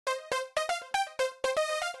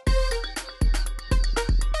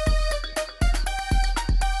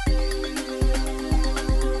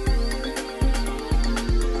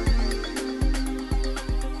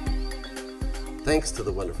thanks to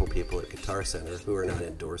the wonderful people at Guitar Center who are not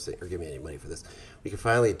endorsing or giving me any money for this, we can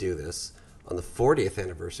finally do this on the 40th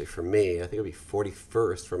anniversary for me. I think it'll be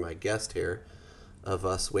 41st for my guest here of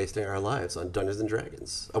us wasting our lives on Dungeons and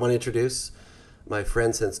Dragons. I want to introduce my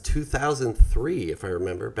friend since 2003, if I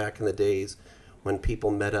remember, back in the days when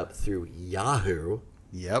people met up through Yahoo.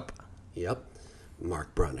 Yep.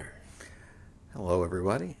 Mark Brunner. Hello,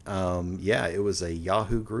 everybody. It was a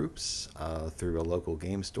Yahoo groups through a local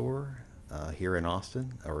game store here in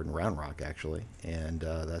Austin, or in Round Rock, actually. And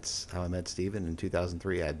that's how I met Steven in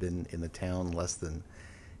 2003. I'd been in the town less than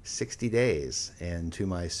 60 days. And to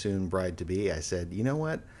my soon bride-to-be, I said, you know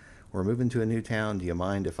what? We're moving to a new town. Do you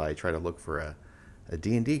mind if I try to look for a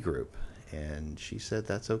D&D group? And she said,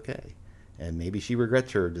 that's okay. And maybe she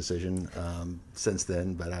regrets her decision since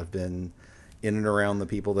then, but I've been in and around the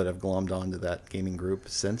people that have glommed onto that gaming group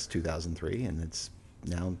since 2003, and it's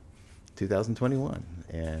now 2021.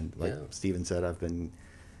 And like Steven said, I've been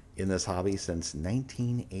in this hobby since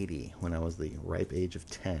 1980, when I was the ripe age of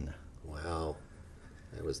 10. Wow.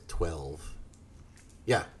 I was 12.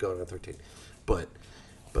 Yeah, going on 13. But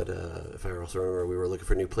if I also remember, we were looking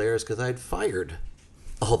for new players because I'd fired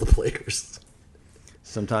all the players.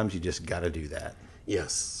 Sometimes you just got to do that.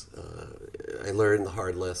 Yes. I learned the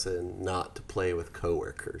hard lesson not to play with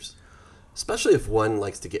coworkers, especially if one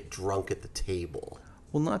likes to get drunk at the table.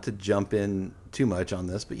 Well, not to jump in too much on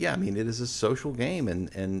this, but yeah, I mean, it is a social game,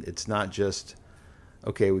 and it's not just,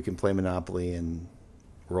 okay, we can play Monopoly and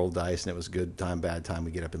roll dice, and it was good time, bad time,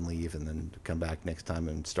 we get up and leave, and then come back next time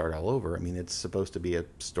and start all over. I mean, it's supposed to be a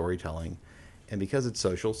storytelling, and because it's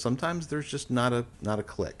social, sometimes there's just not a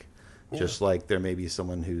click. Yeah. Just like there may be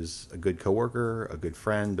someone who's a good coworker, a good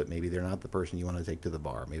friend, but maybe they're not the person you want to take to the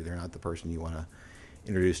bar. Maybe they're not the person you want to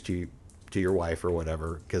introduce to your wife or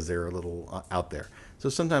whatever, because they're a little out there. So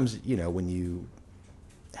sometimes, when you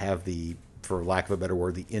have the, for lack of a better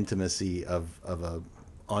word, the intimacy of a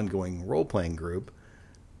ongoing role-playing group,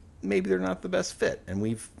 maybe they're not the best fit. And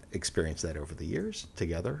we've experienced that over the years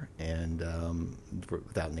together, and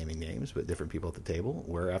without naming names, but different people at the table,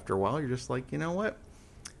 where after a while you're just like, you know what?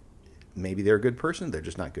 Maybe they're a good person, they're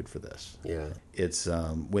just not good for this. Yeah. It's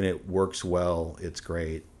when it works well, it's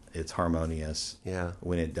great. It's harmonious. Yeah.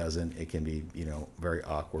 When it doesn't, it can be, very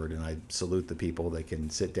awkward. And I salute the people that can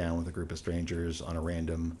sit down with a group of strangers on a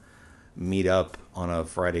random meet up on a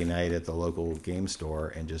Friday night at the local game store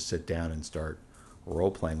and just sit down and start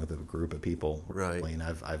role playing with a group of people. Right. And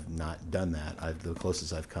I've not done that. The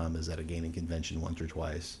closest I've come is at a gaming convention once or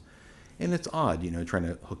twice. And it's odd, trying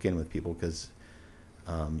to hook in with people because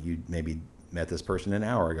you maybe met this person an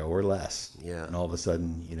hour ago or less. Yeah. And all of a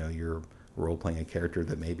sudden, you're role-playing a character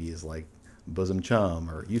that maybe is like bosom chum,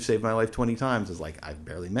 or you've saved my life 20 times. It's like, I've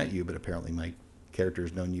barely met you, but apparently my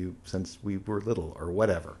character's known you since we were little or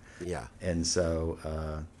whatever. Yeah. And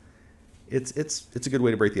so it's a good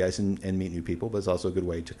way to break the ice and meet new people, but it's also a good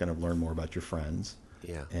way to kind of learn more about your friends.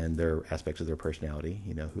 Yeah. And their aspects of their personality,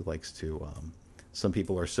 who likes to, some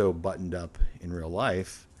people are so buttoned up in real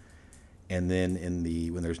life, and then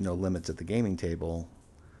when there's no limits at the gaming table,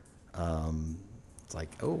 it's like,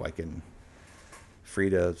 oh, I can free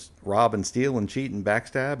to rob and steal and cheat and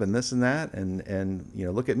backstab and this and that, and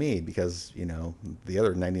look at me, because the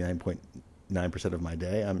other 99.9% of my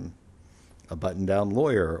day I'm a button down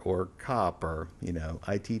lawyer or cop or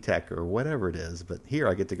IT tech or whatever it is, but here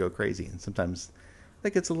I get to go crazy, and sometimes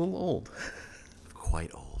that gets a little old.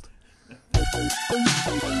 Quite old.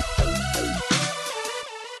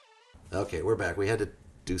 Okay, we're back. We had to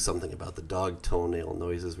do something about the dog toenail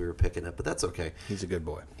noises we were picking up, but that's okay. He's a good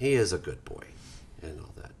boy. He is a good boy and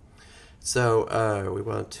all that. So we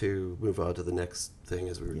want to move on to the next thing,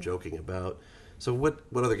 as we were joking about. So what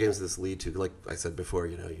other games does this lead to? Like I said before,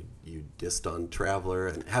 you dissed on Traveler,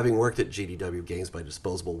 and having worked at GDW Games by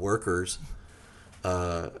Disposable Workers,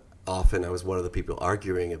 often I was one of the people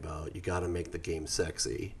arguing about, you got to make the game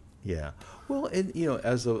sexy. Yeah. Well, and,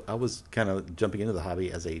 I was kind of jumping into the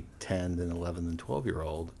hobby as a 10, then 11, then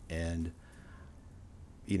 12-year-old, and,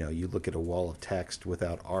 you look at a wall of text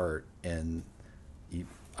without art, and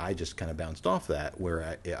I just kind of bounced off that,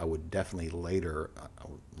 where I would definitely later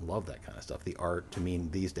love that kind of stuff. The art, to me,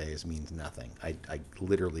 these days means nothing. I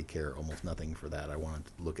literally care almost nothing for that. I want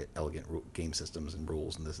to look at elegant game systems and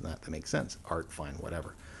rules and this and that. That makes sense. Art, fine,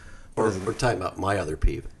 whatever. Or we're talking about my other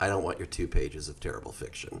peeve. I don't want your 2 pages of terrible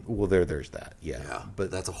fiction. Well, there's that, yeah.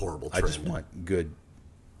 But that's a horrible trend. I just want good,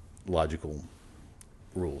 logical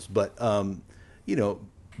rules. But,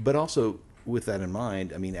 but also with that in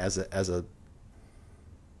mind, I mean, as a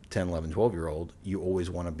 10, 11, 12-year-old, you always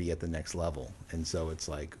want to be at the next level. And so it's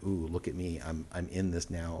like, ooh, look at me. I'm in this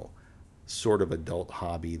now sort of adult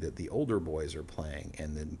hobby that the older boys are playing,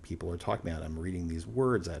 and then people are talking about. I'm reading these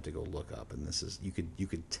words I have to go look up, and this is you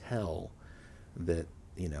could tell that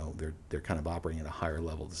they're kind of operating at a higher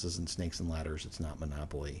level. This isn't Snakes and Ladders. It's not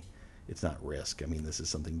Monopoly. It's not Risk. I mean, this is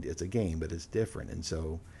something. It's a game, but it's different, and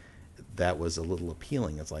so that was a little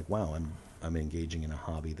appealing. It's like, wow, I'm engaging in a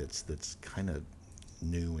hobby that's kind of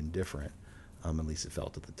new and different. At least it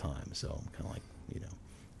felt at the time. So I'm kind of like,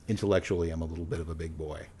 intellectually, I'm a little bit of a big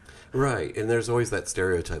boy. Right, and there's always that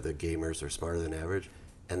stereotype that gamers are smarter than average.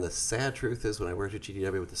 And the sad truth is, when I worked at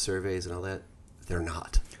GDW with the surveys and all that, they're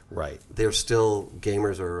not. Right. They're still,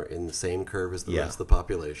 gamers are in the same curve as the rest of the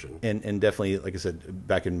population. And definitely, like I said,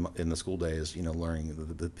 back in the school days,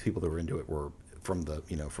 learning the people that were into it were from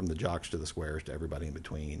the jocks to the squares to everybody in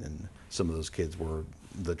between. And some of those kids were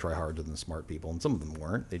the tryhards and the smart people, and some of them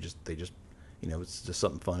weren't. They just it's just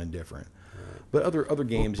something fun and different. Right. But other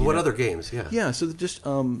games. What other games? Yeah. Yeah. So just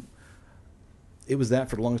it was that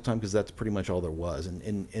for the longest time, because that's pretty much all there was,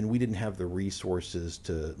 and we didn't have the resources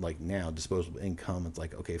to, like now, disposable income. It's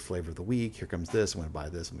like, okay, flavor of the week, here comes this, I'm going to buy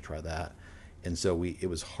this, I'm going to try that. And so it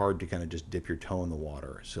was hard to kind of just dip your toe in the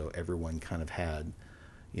water. So everyone kind of had,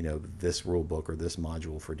 this rule book or this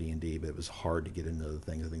module for D&D, but it was hard to get into the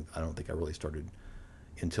things. I don't think I really started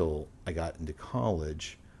until I got into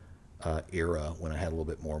college era, when I had a little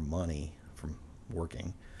bit more money from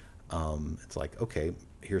working. It's like, okay,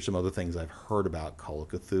 here's some other things I've heard about: Call of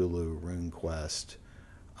Cthulhu, RuneQuest,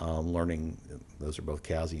 learning. Those are both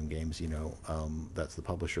Chaosium games. That's the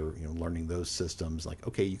publisher. Learning those systems. Like,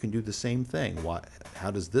 okay, you can do the same thing.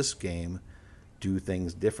 How does this game do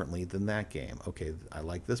things differently than that game? Okay, I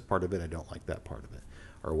like this part of it. I don't like that part of it,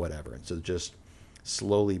 or whatever. And so just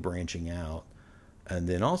slowly branching out. And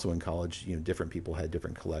then also in college, different people had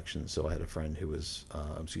different collections. So I had a friend who was,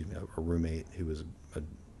 a roommate who was a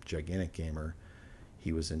gigantic gamer.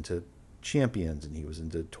 He was into Champions, and he was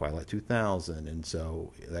into Twilight 2000, and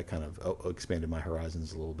so that kind of expanded my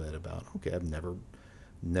horizons a little bit about, okay, I've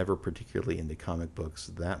never particularly into comic books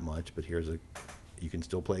that much, but you can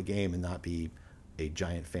still play a game and not be a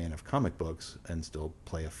giant fan of comic books and still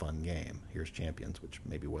play a fun game. Here's Champions, which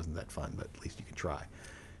maybe wasn't that fun, but at least you can try.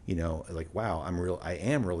 Like, wow, I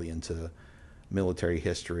am really into military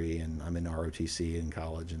history, and I'm in ROTC in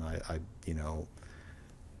college, and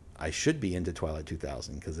I should be into Twilight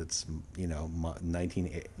 2000 because it's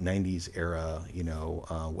 1990s era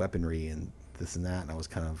weaponry and this and that, and I was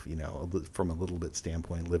kind of from a little bit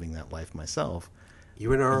standpoint living that life myself. You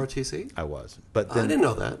were in ROTC? I was, but then, I didn't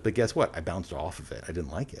know that. But guess what? I bounced off of it. I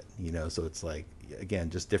didn't like it. So it's like, again,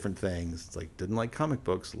 just different things. It's like, didn't like comic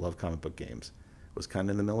books, love comic book games. Was kind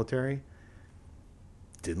of in the military.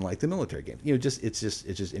 Didn't like the military games. It's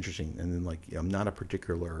just interesting. And then, like, I'm not a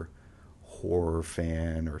particular horror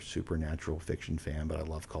fan or supernatural fiction fan, but I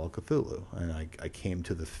love Call of Cthulhu, and I came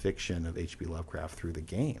to the fiction of H.P. Lovecraft through the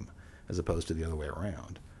game, as opposed to the other way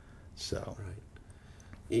around. So,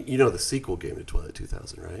 right. You know the sequel game to Twilight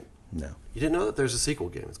 2000, right? No. You didn't know that there's a sequel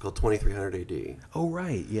game? It's called 2300 AD. Oh,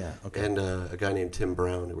 right. Yeah. Okay. And a guy named Tim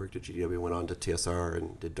Brown, who worked at GDW, went on to TSR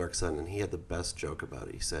and did Dark Sun, and he had the best joke about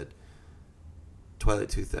it. He said, Twilight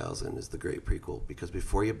 2000 is the great prequel, because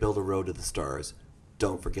before you build a road to the stars,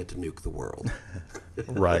 don't forget to nuke the world.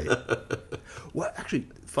 Right. Well, actually,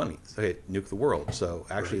 funny. Okay, nuke the world. So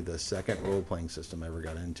actually, the second role-playing system I ever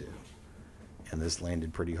got into, and this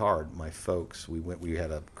landed pretty hard. My folks, we had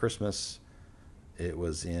a Christmas. It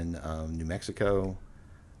was in New Mexico.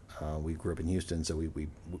 We grew up in Houston, so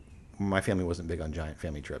my family wasn't big on giant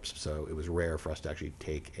family trips, so it was rare for us to actually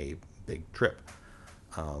take a big trip.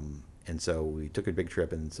 And so we took a big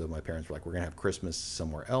trip, and so my parents were like, we're going to have Christmas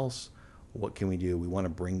somewhere else. What can we do? We want to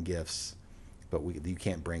bring gifts, but you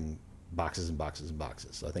can't bring boxes and boxes and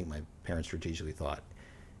boxes. So I think my parents strategically thought,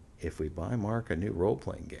 if we buy Mark a new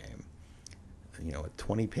role-playing game, a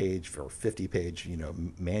 20-page or 50-page,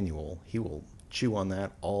 manual, he will chew on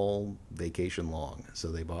that all vacation long. So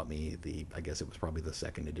they bought me I guess it was probably the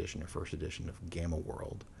second edition or first edition of Gamma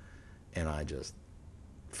World, and I just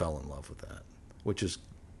fell in love with that, which is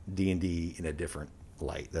D&D in a different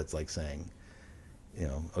light. That's like saying,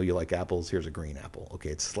 oh, you like apples? Here's a green apple. Okay,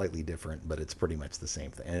 it's slightly different, but it's pretty much the same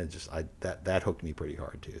thing. And it just that hooked me pretty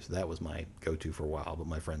hard too. So that was my go-to for a while. But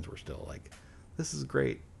my friends were still like, "This is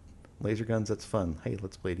great, laser guns. That's fun. Hey,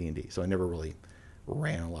 let's play D&D." So I never really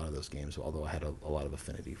ran a lot of those games, although I had a lot of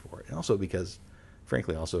affinity for it. And also because,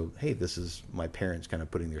 frankly, hey, this is my parents kind of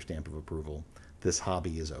putting their stamp of approval. This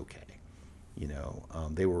hobby is okay.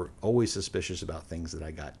 They were always suspicious about things that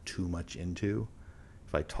I got too much into.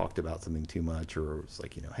 If I talked about something too much, or it was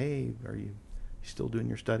like, hey, are you you still doing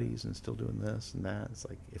your studies and still doing this and that? It's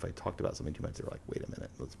like if I talked about something too much, they're like, wait a minute,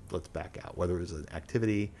 let's back out. Whether it was an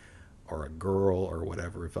activity or a girl or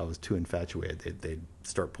whatever, if I was too infatuated, they'd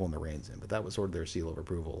start pulling the reins in. But that was sort of their seal of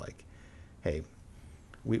approval, like, hey,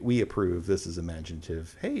 we approve. This is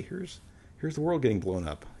imaginative. Hey, here's the world getting blown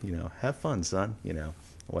up. Have fun, son.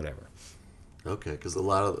 Whatever. Okay, because a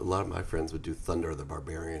lot of my friends would do Thunder the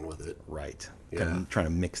Barbarian with it. Right. Yeah. Kind of trying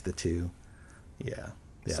to mix the two. Yeah.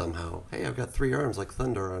 Somehow, hey, I've got 3 arms like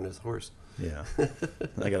Thunder on his horse. Yeah.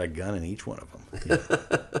 I got a gun in each one of them.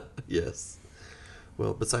 Yeah. Yes.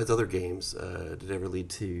 Well, besides other games, did it ever lead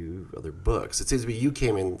to other books? It seems to be you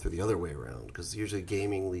came in through the other way around, because usually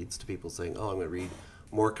gaming leads to people saying, oh, I'm going to read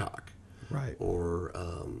Moorcock. Right. Or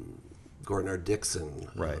Gordon R. Dixon.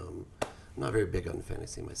 Right. I'm not very big on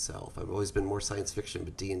fantasy myself. I've always been more science fiction,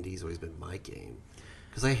 but D&D's always been my game.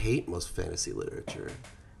 Because I hate most fantasy literature.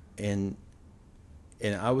 And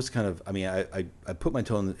I was kind of, I put my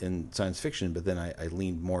toe in science fiction, but then I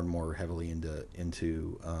leaned more and more heavily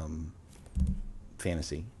into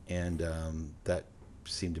fantasy, and that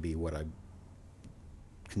seemed to be what I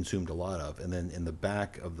consumed a lot of. And then in the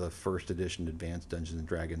back of the first edition Advanced Dungeons and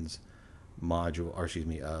Dragons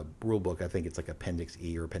rule book, I think it's like Appendix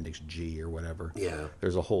E or Appendix G or whatever. Yeah.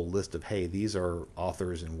 There's a whole list of, hey, these are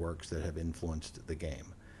authors and works that have influenced the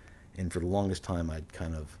game. And for the longest time,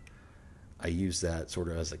 I used that sort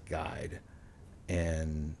of as a guide.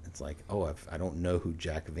 And it's like, oh, I don't know who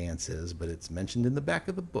Jack Vance is, but it's mentioned in the back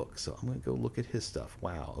of the book, so I'm going to go look at his stuff.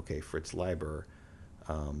 Wow, okay, Fritz Leiber.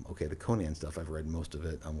 Okay, the Conan stuff, I've read most of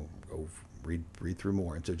it. I'm going to go read through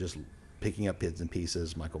more. And so just picking up bits and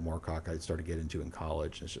pieces, Michael Moorcock I started to get into in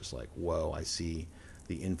college. And it's just like, whoa, I see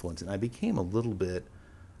the influence. And I became a little bit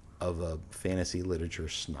of a fantasy literature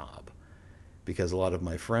snob, because a lot of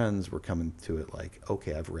my friends were coming to it like,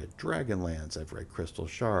 okay, I've read Dragonlance, I've read Crystal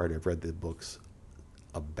Shard, I've read the books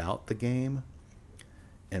about the game.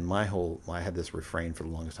 And I had this refrain for the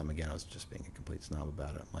longest time. Again, I was just being a complete snob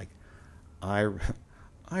about it. I'm like,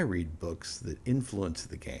 I read books that influence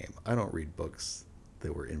the game. I don't read books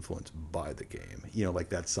that were influenced by the game. Like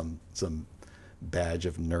that's some badge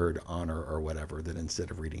of nerd honor or whatever, that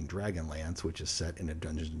instead of reading Dragonlance, which is set in a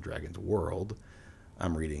Dungeons and Dragons world,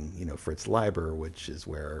 I'm reading, Fritz Leiber, which is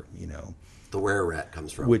where, the Were-Rat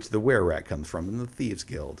comes from. Which the Were-Rat comes from, and the Thieves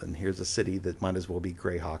Guild. And here's a city that might as well be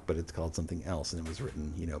Greyhawk, but it's called something else. And it was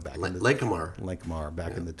written, back in the... Lankmar,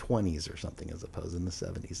 back in the 20s or something, as opposed in the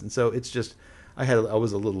 70s. And so it's just, I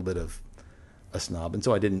was a little bit of a snob. And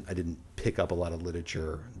so I didn't pick up a lot of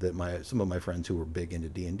literature that some of my friends who were big into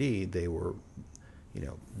D&D, they were...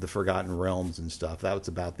 the Forgotten Realms and stuff, that was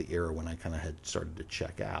about the era when I kind of had started to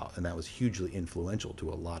check out. And that was hugely influential to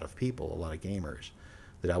a lot of people, a lot of gamers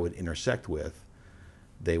that I would intersect with.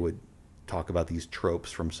 They would talk about these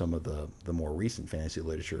tropes from some of the more recent fantasy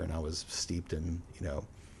literature, and I was steeped in,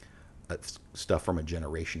 stuff from a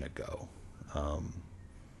generation ago.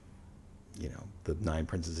 The Nine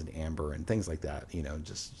Princes in Amber and things like that,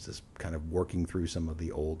 just kind of working through some of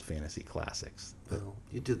the old fantasy classics. Well,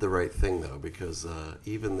 you did the right thing, though, because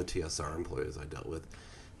even the TSR employees I dealt with,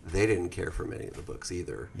 they didn't care for many of the books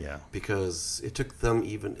either. Yeah. Because it took them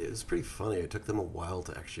it was pretty funny, it took them a while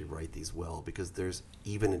to actually write these well, because there's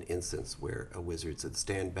even an instance where a wizard said,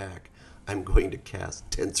 stand back, I'm going to cast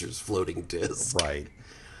Tensor's floating disc. Right.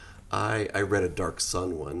 I read a Dark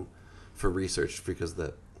Sun one for research, because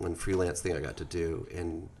that one freelance thing I got to do,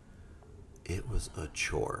 and it was a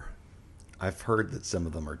chore. I've heard that some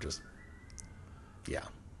of them are just,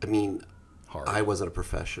 hard. I wasn't a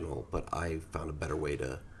professional, but I found a better way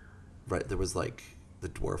to write. There was like, the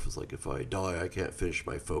dwarf was like, if I die, I can't finish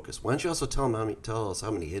my focus. Why don't you also tell us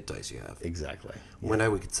how many hit dice you have? Exactly. Yeah. When I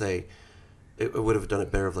could say, it would have done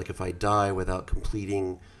it better if I die without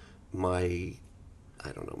completing my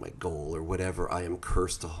goal or whatever, I am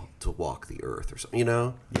cursed to walk the earth or something,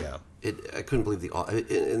 Yeah. I couldn't believe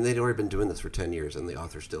and they'd already been doing this for 10 years, and the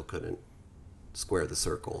author still couldn't square the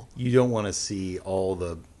circle. You don't want to see all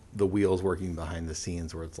the wheels working behind the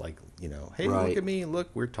scenes where it's like, hey, right. Look at me, look,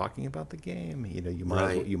 we're talking about the game. You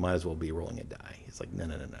might as well be rolling a die. It's like, no.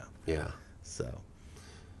 Yeah. So.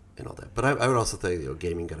 And all that. But I would also say,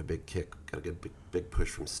 gaming got a big kick, got a good big push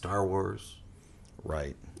from Star Wars.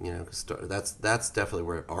 Right. Cause that's definitely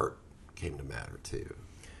where art came to matter too.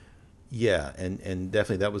 Yeah, and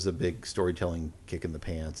definitely that was a big storytelling kick in the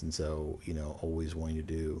pants, and so always wanting to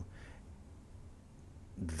do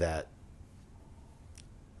that.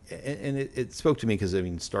 And it spoke to me because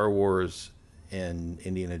Star Wars and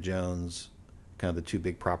Indiana Jones, kind of the two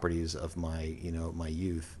big properties of my my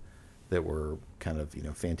youth, that were kind of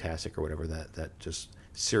fantastic or whatever. That just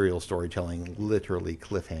serial storytelling, literally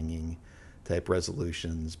cliffhanging type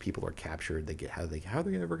resolutions. People are captured. They get how are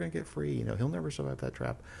they ever going to get free? You know, he'll never survive that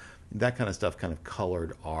trap. That kind of stuff kind of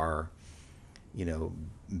colored our, you know,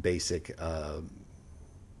 basic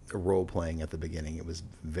role playing at the beginning. It was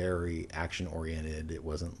very action oriented. It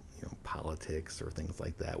wasn't, you know, politics or things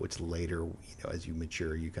like that. Which later, you know, as you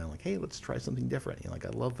mature, you kind of like, hey, let's try something different. You know, like I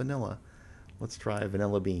love vanilla. Let's try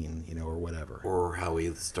vanilla bean, you know, or whatever. Or how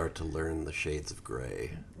we start to learn the shades of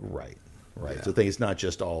gray. Right. Yeah. So I think it's not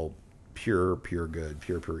just all pure good,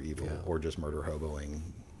 pure evil, Yeah. or just murder hoboing,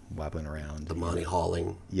 whopping around. The money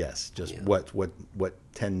hauling. Yes, just Yeah. what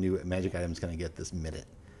 10 new magic items can I get this minute?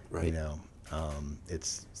 Right. You know,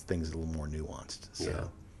 it's things a little more nuanced.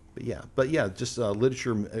 So, Yeah. but yeah, just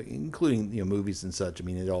literature, including, you know, movies and such. I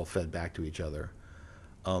mean, it all fed back to each other.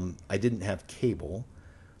 I didn't have cable,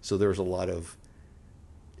 so there was a lot of,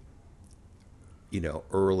 you know,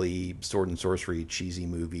 early sword and sorcery cheesy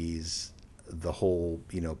movies. The whole,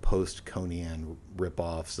 you know, post Conan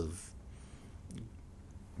ripoffs of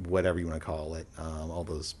whatever you want to call it, all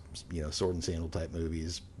those, you know, sword and sandal type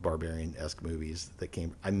movies, barbarian-esque movies that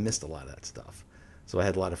came. I missed a lot of that stuff. So I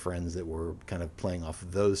had a lot of friends that were kind of playing off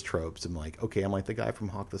of those tropes. I'm like, okay, I'm like the guy from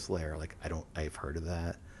Hawk the Slayer. Like, I've heard of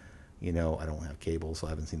that. You know, I don't have cable, so I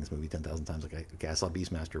haven't seen this movie 10,000 times. Like, I saw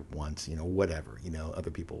Beastmaster once, you know, whatever. You know, other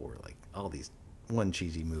people were like, all these, one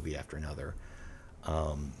cheesy movie after another,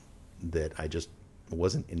 that I just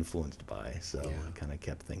wasn't influenced by. So I kind of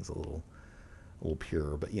kept things a little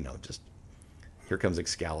pure. But, you know, just, here comes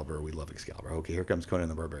Excalibur. We love Excalibur. Okay, here comes Conan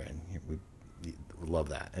the Barbarian. We love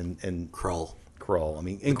that. And Krull. I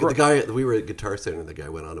mean, The guy, we were at Guitar Center, and the guy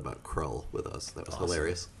went on about Krull with us. That was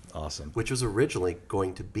hilarious. Awesome. Which was originally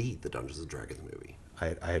going to be the Dungeons and Dragons movie.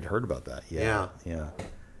 I had heard about that. Yeah.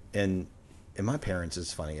 And my parents,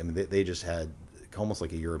 is funny. I mean, they just had almost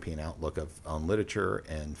like a European outlook on literature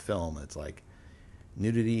and film. It's like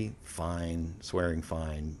nudity, fine, swearing,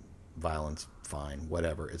 fine, violence, fine,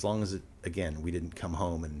 whatever. As long as we didn't come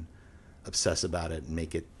home and obsess about it and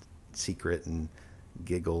make it secret and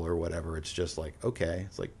giggle or whatever. It's just like, okay,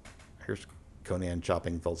 it's like, here's Conan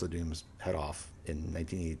chopping Thulsa Doom's head off in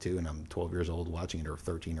 1982, and I'm 12 years old watching it, or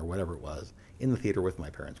 13 or whatever it was, in the theater with my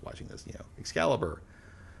parents watching this. You know, Excalibur.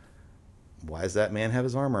 Why does that man have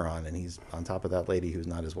his armor on and he's on top of that lady who's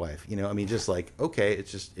not his wife? You know, I mean, just like, okay,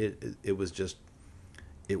 it's just it was just,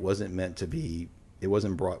 it wasn't meant to be. It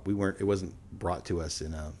wasn't brought. It wasn't brought to us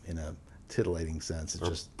in a titillating sense. It's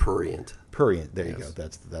just prurient. There you go.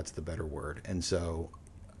 That's the better word. And so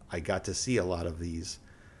I got to see a lot of these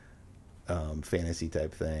fantasy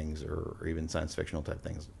type things, or even science fictional type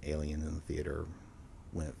things. Alien in the theater,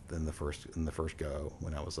 in the first go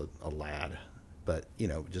when I was a lad. But you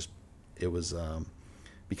know, just it was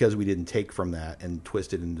because we didn't take from that and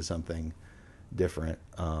twist it into something different.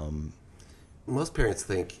 Most parents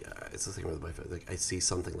think it's the thing with my family. Like, I see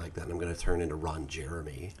something like that, and I'm going to turn into Ron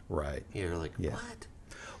Jeremy. Right. You're like, Yeah. what?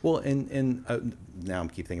 Well, and now I'm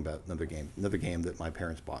keep thinking about another game. Another game that my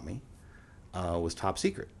parents bought me was Top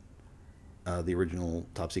Secret, the original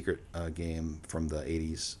Top Secret game from the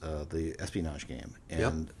 80s, the espionage game,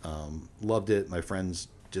 and loved it. My friends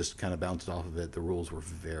just kind of bounced off of it. The rules were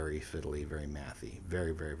very fiddly, very mathy,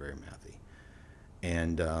 very, very, very mathy,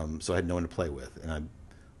 and so I had no one to play with, and I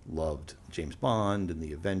loved James Bond and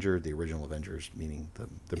the original Avengers, meaning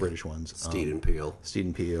the British ones. Steed and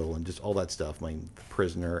Peel, and just all that stuff. The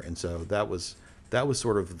Prisoner, and so that was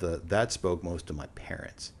sort of that spoke most to my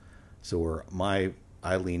parents. So where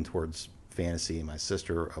I leaned towards fantasy, and my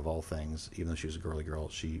sister, of all things, even though she was a girly girl,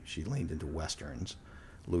 she leaned into westerns,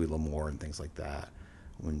 Louis L'Amour and things like that.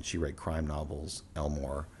 When she read crime novels,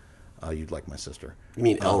 Elmore. You'd like my sister. You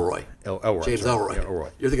mean Elroy? Elroy. James sorry. Elroy. Yeah, Elroy.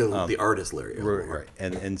 You're thinking of the artist Larry Elroy. Right.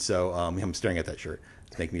 And so I'm staring at that shirt.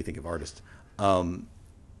 It's making me think of artists.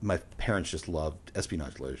 My parents just loved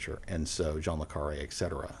espionage literature, and so John le Carré,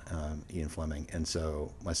 etc., Ian Fleming. And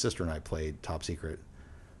so my sister and I played Top Secret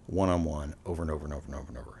one-on-one over and over and over and over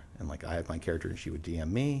and over. And like, I had my character, and she would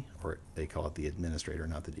DM me, or they call it the administrator,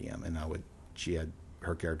 not the DM. And she had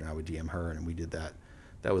her character, and I would DM her, and we did that.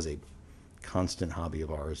 That was a constant hobby of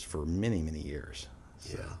ours for many, many years.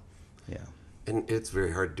 So, yeah. And it's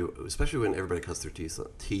very hard to do, especially when everybody cuts their teeth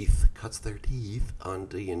on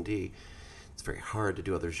D&D. It's very hard to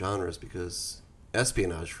do other genres because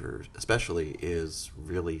espionage, especially, is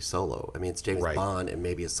really solo. I mean, it's James Bond and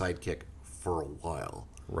maybe a sidekick for a while.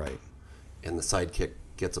 Right. And the sidekick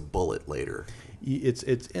gets a bullet later. It's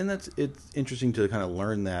interesting to kind of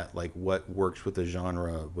learn that, like, what works with the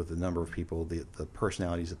genre, with the number of people, the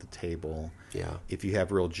personalities at the table. Yeah. If you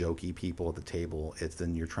have real jokey people at the table,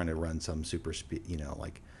 then you're trying to run some super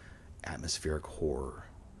like atmospheric horror.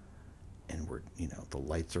 and we're, the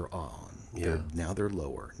lights are on. Yeah. Now they're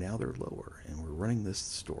lower. Now they're lower. And we're running this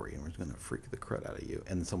story, and we're going to freak the crud out of you.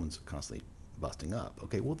 And someone's constantly busting up.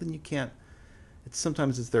 Okay, well, then you can't.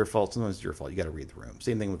 Sometimes it's their fault. Sometimes it's your fault. You got to read the room.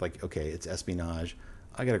 Same thing with, like, okay, it's espionage.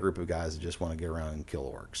 I got a group of guys that just want to get around and kill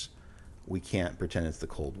orcs. We can't pretend it's the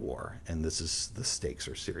Cold War, and the stakes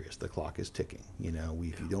are serious. The clock is ticking.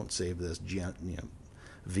 If you don't save this,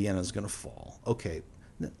 Vienna's going to fall. Okay,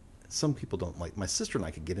 some people don't like. My sister and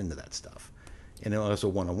I could get into that stuff, and also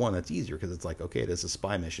one-on-one, that's easier because it's like, okay, it is a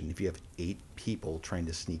spy mission. If you have 8 people trying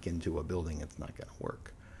to sneak into a building, it's not going to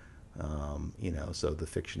work. So the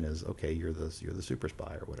fiction is, okay, you're the super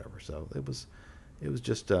spy or whatever. So it was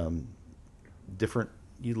just different.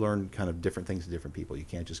 You learn kind of different things to different people. You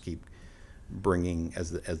can't just keep bringing,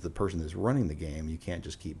 as the person that's running the game, you can't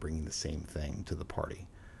just keep bringing the same thing to the party.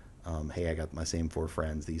 Hey, I got my same 4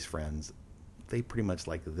 friends. These friends, they pretty much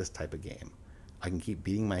like this type of game. I can keep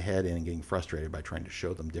beating my head in and getting frustrated by trying to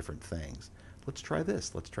show them different things. Let's try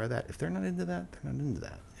this. Let's try that. If they're not into that, they're not into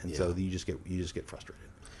that. And so you just get frustrated.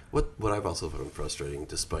 What I've also found frustrating,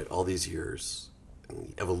 despite all these years and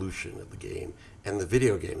the evolution of the game and the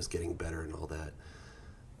video games getting better and all that,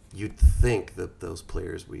 you'd think that those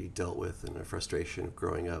players we dealt with in our frustration of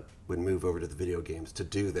growing up would move over to the video games to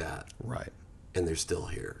do that. Right. And they're still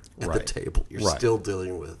here at Right. the table. You're Right. still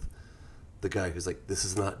dealing with the guy who's like, this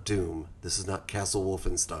is not Doom. This is not Castle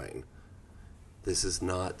Wolfenstein. This is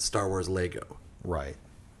not Star Wars Lego. Right.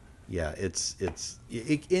 Yeah, it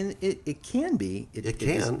can be. It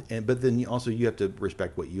can. But then you have to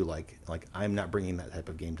respect what you like. Like, I'm not bringing that type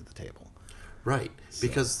of game to the table. Right. So.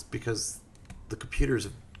 Because the computers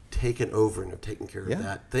have taken over and have taken care of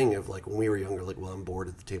that thing of, like, when we were younger, like, well, I'm bored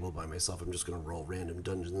at the table by myself. I'm just going to roll random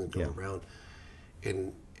dungeons and go around.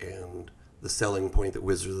 And the selling point that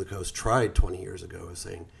Wizards of the Coast tried 20 years ago is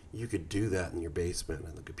saying you could do that in your basement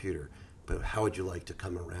on the computer, but how would you like to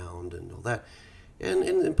come around and all that?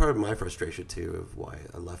 And part of my frustration, too, of why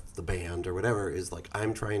I left the band or whatever is, like,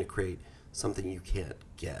 I'm trying to create something you can't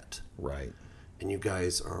get. Right. And you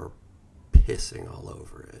guys are pissing all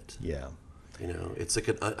over it. Yeah. It's like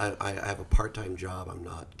I have a part-time job I'm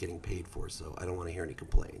not getting paid for, so I don't want to hear any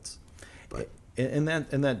complaints. But and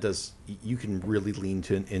that does, you can really lean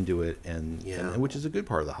into it, and which is a good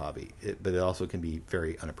part of the hobby. But it also can be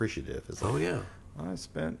very unappreciative. It's like, I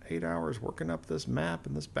spent 8 hours working up this map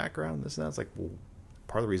and this background and this and that. It's like, well,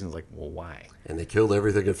 part of the reason is like, well, why? And they killed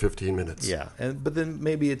everything in 15 minutes. Yeah, but then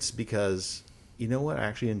maybe it's because, you know what, I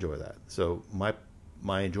actually enjoy that. So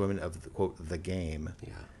my enjoyment of the, quote, the game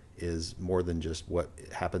is more than just what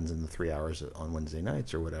happens in the 3 hours on Wednesday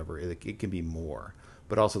nights or whatever. It can be more.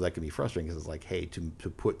 But also that can be frustrating because it's like, hey, to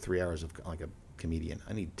put 3 hours of, like a comedian,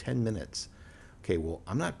 I need 10 minutes. Okay, well,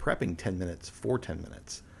 I'm not prepping 10 minutes for 10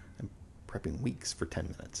 minutes. I'm prepping weeks for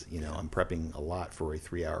 10 minutes. I'm prepping a lot for a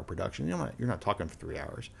 3-hour production. You're not talking for 3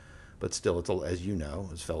 hours. But still, it's as you know,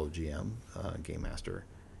 as fellow GM, Game Master,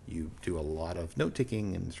 you do a lot of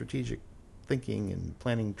note-taking and strategic thinking and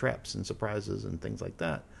planning traps and surprises and things like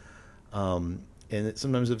that. And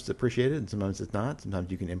sometimes it's appreciated and sometimes it's not.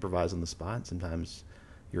 Sometimes you can improvise on the spot. Sometimes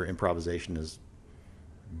your improvisation is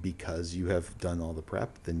because you have done all the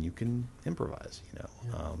prep, then you can improvise,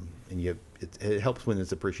 and it helps when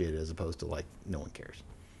it's appreciated as opposed to, like, no one cares.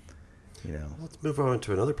 Let's move on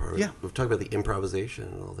to another part. Yeah. We've talked about the improvisation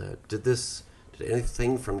and all that. Did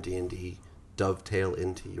anything from D&D dovetail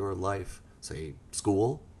into your life, say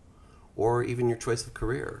school, or even your choice of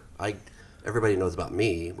career? Everybody knows about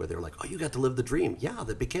me, where they're like, oh, you got to live the dream. Yeah,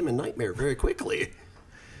 that became a nightmare very quickly.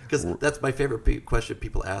 Because that's my favorite question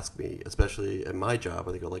people ask me, especially at my job,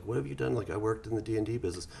 where they go, like, what have you done? Like, I worked in the D&D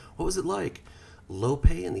business. What was it like? Low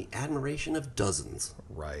pay and the admiration of dozens.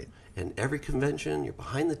 Right. And every convention, you're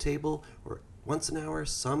behind the table, or once an hour,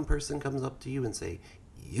 some person comes up to you and say,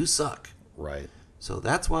 you suck. Right. So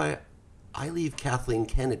that's why I leave Kathleen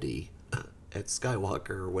Kennedy at Skywalker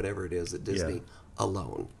or whatever it is at Disney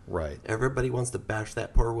alone. Right. Everybody wants to bash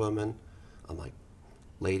that poor woman. I'm like,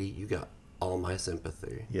 lady, you got all my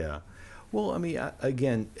sympathy. Yeah. Well, I mean,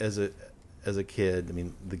 again, as a kid, I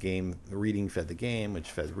mean, the reading fed the game, which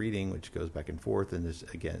fed reading, which goes back and forth, and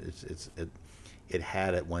it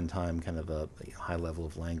had at one time kind of a high level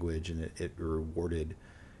of language, and it rewarded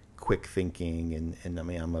quick thinking, and I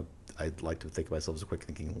mean, I'd like to think of myself as a quick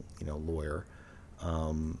thinking, lawyer.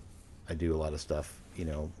 I do a lot of stuff,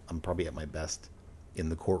 I'm probably at my best in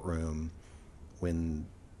the courtroom when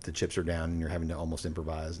the chips are down and you're having to almost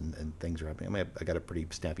improvise and things are happening. I mean, I got a pretty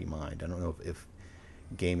snappy mind. I don't know if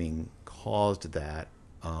gaming caused that,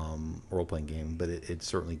 role-playing game, but it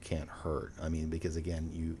certainly can't hurt. I mean, because again,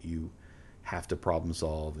 have to problem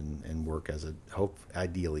solve and work as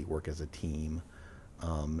ideally work as a team.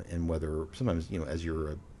 And whether sometimes,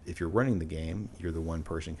 if you're running the game, you're the one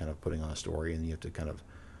person kind of putting on a story, and you have to kind of,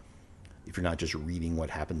 if you're not just reading what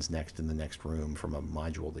happens next in the next room from a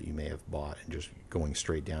module that you may have bought and just going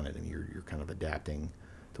straight down it, and you're kind of adapting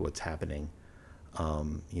to what's happening.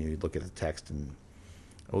 You look at the text and,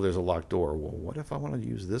 oh, there's a locked door. Well, what if I want to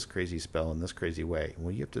use this crazy spell in this crazy way?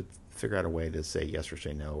 Well, you have to figure out a way to say yes or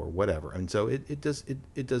say no or whatever. And so it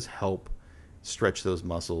does help stretch those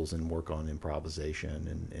muscles and work on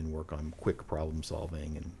improvisation and work on quick problem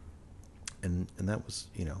solving. And that was,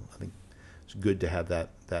 I think it's good to have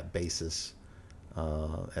that basis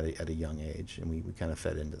at a young age. And we kind of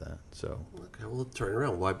fed into that. So, okay, well, turn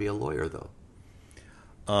around. Why be a lawyer, though?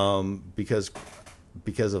 Because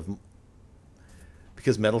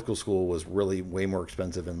medical school was really way more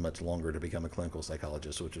expensive and much longer to become a clinical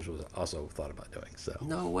psychologist, which was also thought about doing. So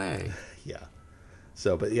no way. Yeah.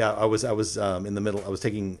 So, but yeah, I was in the middle. I was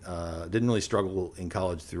taking didn't really struggle in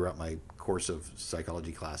college throughout my course of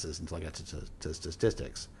psychology classes until I got to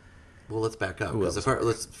statistics. Well, let's back up because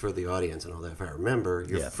let's for the audience and all that. If I remember,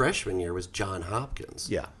 your freshman year was Johns Hopkins.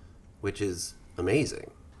 Yeah. Which is amazing.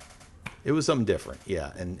 It was something different,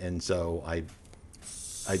 yeah, and so I.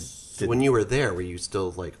 So when you were there, were you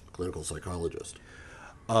still like clinical psychologist?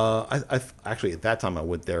 I actually at that time I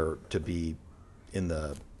went there to be in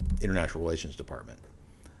the international relations department.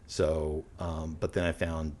 So, but then I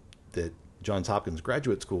found that Johns Hopkins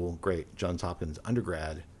graduate school, great. Johns Hopkins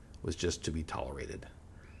undergrad was just to be tolerated,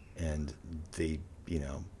 and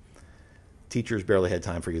teachers barely had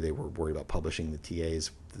time for you. They were worried about publishing. The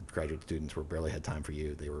TAs, the graduate students, barely had time for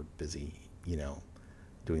you. They were busy,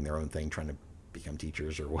 doing their own thing, trying to become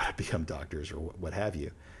teachers or become doctors or what have you.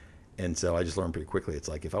 And so I just learned pretty quickly. It's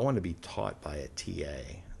like if I wanted to be taught by a TA,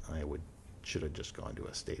 I should have just gone to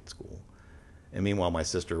a state school. And meanwhile, my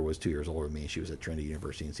sister was 2 years older than me. She was at Trinity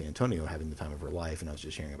University in San Antonio, having the time of her life. And I was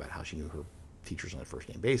just hearing about how she knew her teachers on a first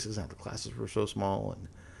name basis, and how the classes were so small, and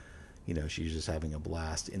she was just having a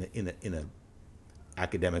blast in a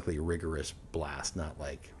academically rigorous blast, not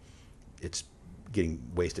like it's getting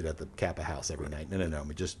wasted at the Kappa house every night. No. I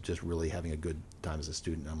mean, just really having a good time as a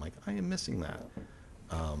student. I'm like, I am missing that.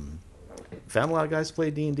 Found a lot of guys to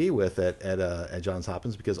play D&D with at Johns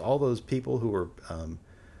Hopkins, because all those people who were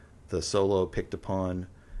the solo picked upon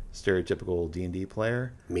stereotypical D&D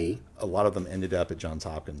player, me, a lot of them ended up at Johns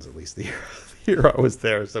Hopkins, at least the year I was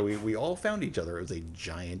there. So we all found each other. It was a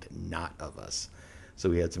giant knot of us. So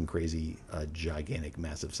we had some crazy, gigantic,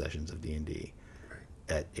 massive sessions of D&D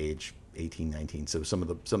at age 18, 19. So some of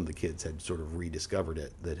the kids had sort of rediscovered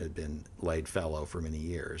it that had been laid fallow for many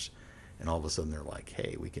years, and all of a sudden they're like,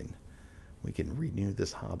 "Hey, we can renew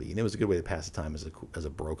this hobby." And it was a good way to pass the time as a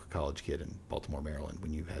broke college kid in Baltimore, Maryland,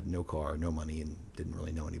 when you had no car, no money, and didn't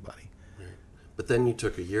really know anybody. Right. But then you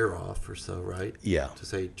took a year off or so, right? Yeah. To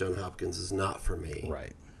say Johns Hopkins is not for me.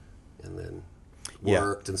 Right. And then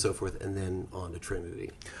worked and so forth, and then on to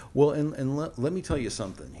Trinity. Well, and let me tell you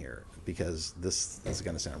something here, because this is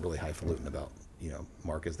going to sound really highfalutin about,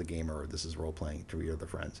 Mark is the gamer, or this is role-playing to your other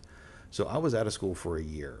friends. So I was out of school for a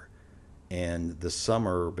year, and the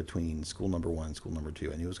summer between school number 1 and school number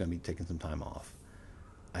 2, I knew I was going to be taking some time off.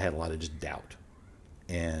 I had a lot of just doubt,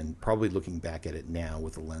 and probably looking back at it now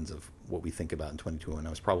with the lens of what we think about in 22, and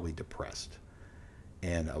I was probably depressed.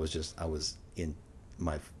 And I was in...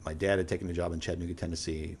 My dad had taken a job in Chattanooga,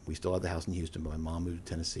 Tennessee. We still had the house in Houston, but my mom moved to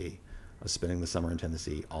Tennessee. I was spending the summer in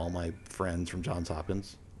Tennessee. All my friends from Johns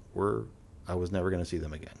Hopkins I was never going to see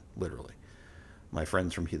them again, literally. My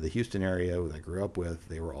friends from the Houston area that I grew up with,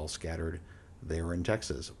 they were all scattered. They were in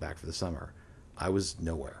Texas back for the summer. I was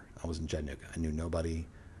nowhere. I was in Chattanooga. I knew nobody.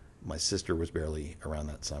 My sister was barely around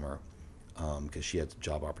that summer because she had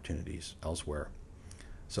job opportunities elsewhere.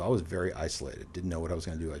 So I was very isolated, didn't know what I was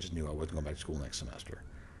going to do. I just knew I wasn't going back to school next semester.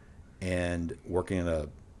 And working in a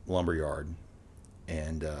lumber yard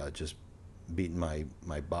and just beating my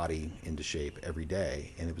body into shape every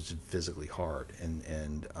day. And it was physically hard.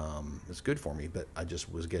 And it's good for me, but I just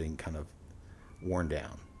was getting kind of worn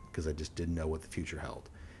down because I just didn't know what the future held.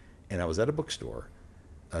 And I was at a bookstore,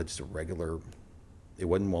 just a regular, it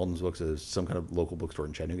wasn't Walden's Books, it was some kind of local bookstore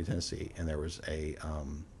in Chattanooga, Tennessee. And there was a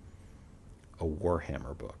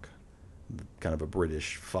Warhammer book, kind of a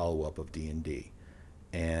British follow-up of D&D,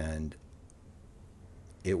 and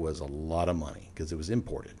it was a lot of money because it was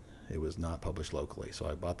imported. It was not published locally. So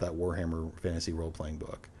I bought that Warhammer fantasy role-playing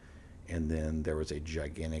book, and then there was a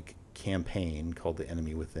gigantic campaign called The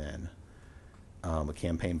Enemy Within, a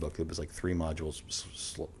campaign book that was like 3 modules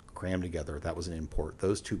crammed together. That was an import.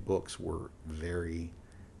 Those 2 books were very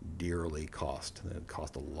dearly cost. It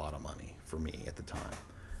cost a lot of money for me at the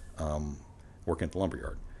time, working at the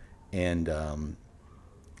lumberyard. And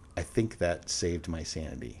I think that saved my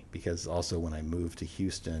sanity, because also when I moved to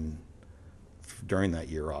Houston during that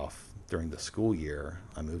year off, during the school year,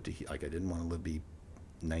 I moved to, like, I didn't want to be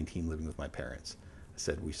 19 living with my parents. I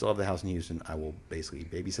said, we still have the house in Houston. I will basically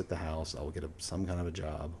babysit the house. I will get some kind of a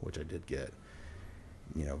job, which I did get.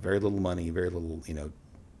 Very little money, very little,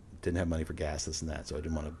 didn't have money for gas, this and that. So I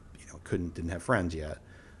didn't want to, didn't have friends yet.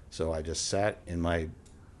 So I just sat in my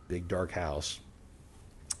big dark house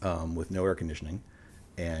with no air conditioning,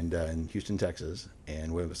 and in Houston, Texas.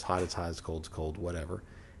 And when it was hot, it's hot, it's cold, whatever.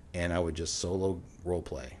 And I would just solo role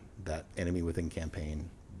play that Enemy Within campaign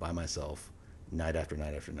by myself, night after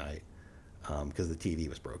night after night, because the TV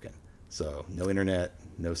was broken. So no internet,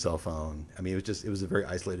 no cell phone. I mean, it was a very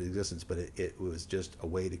isolated existence, but it was just a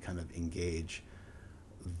way to kind of engage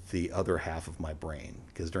the other half of my brain.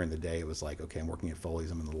 Because during the day, it was like, okay, I'm working at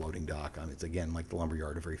Foley's, I'm in the loading dock. It's, again, like the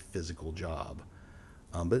lumberyard, a very physical job.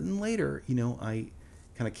 But then later, I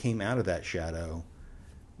kind of came out of that shadow,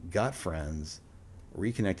 got friends,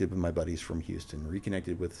 reconnected with my buddies from Houston,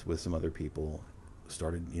 reconnected with some other people,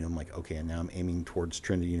 started, I'm like, okay, and now I'm aiming towards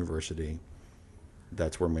Trinity University.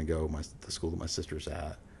 That's where I'm going to go, the school that my sister's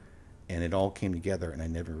at. And it all came together, and I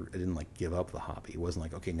didn't like give up the hobby. It wasn't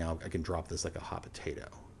like, okay, now I can drop this like a hot potato.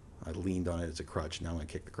 I leaned on it as a crutch. Now I'm going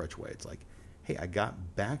to kick the crutch away. It's like, hey, I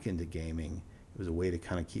got back into gaming. It was a way to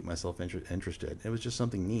kind of keep myself interested. It was just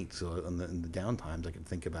something neat. So in the downtimes, I could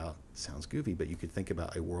think about, sounds goofy, but you could think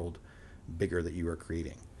about a world bigger that you are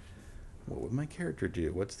creating. What would my character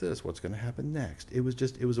do? What's this? What's going to happen next? It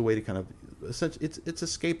was a way to kind of, essentially, it's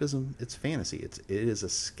escapism. It's fantasy. It is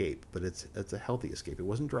escape, but it's a healthy escape. It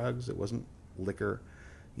wasn't drugs. It wasn't liquor.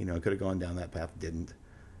 I could have gone down that path. Didn't.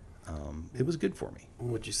 It was good for me.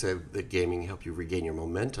 Would you say that gaming helped you regain your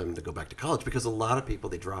momentum to go back to college? Because a lot of people,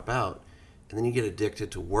 they drop out, and then you get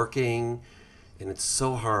addicted to working, and it's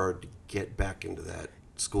so hard to get back into that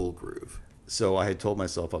school groove. So I had told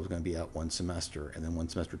myself I was going to be out one semester, and then one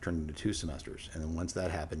semester turned into 2 semesters. And then once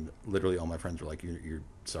that happened, literally all my friends were like, you're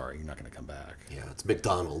sorry, you're not going to come back. Yeah, it's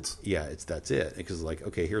McDonald's. Yeah, that's it. Because like,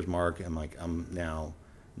 okay, here's Mark. I'm now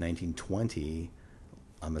 19, 20.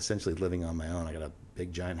 I'm essentially living on my own. I got a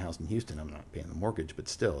big giant house in Houston. I'm not paying the mortgage, but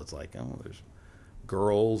still, it's like, oh, there's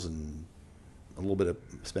girls and a little bit of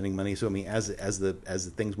spending money. So I mean, as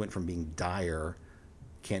the things went from being dire,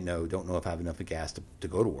 don't know if I have enough of gas to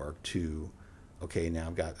go to work, to okay, now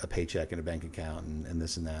I've got a paycheck and a bank account and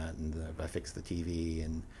this and that, and I fix the TV,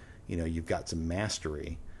 and you've got some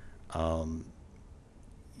mastery.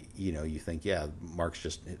 You think, yeah,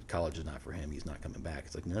 college is not for him. He's not coming back.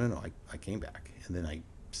 It's like, no. I came back, and then I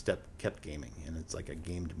kept gaming, and it's like I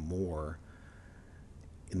gamed more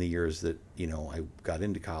in the years that I got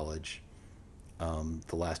into college.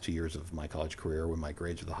 The last 2 years of my college career, when my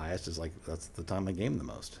grades were the highest, is like that's the time I gamed the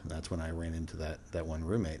most. And that's when I ran into that one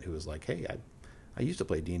roommate who was like, hey, I used to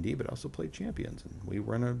play D&D, but I also played Champions, and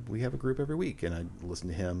we have a group every week, and I'd listen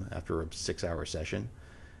to him after a 6-hour session.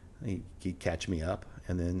 He'd catch me up,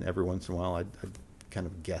 and then every once in a while I'd kind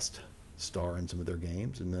of guest star in some of their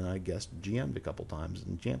games, and then I guest GM'd a couple times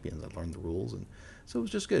in Champions. I learned the rules, and so it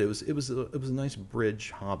was just good. It was a nice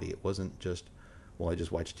bridge hobby. It wasn't just, well, I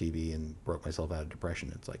just watched TV and broke myself out of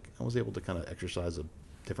depression. It's like I was able to kind of exercise a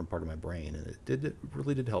different part of my brain, and it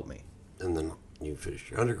really did help me. And then you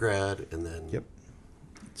finished your undergrad, and then yep,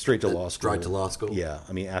 straight to law school. Straight to law school. Yeah,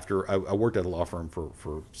 I mean, after I worked at a law firm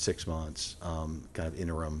for 6 months, kind of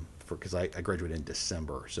interim, because I graduated in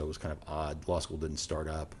December, so it was kind of odd. Law school didn't start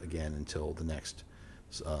up again until the next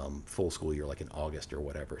full school year, like in August or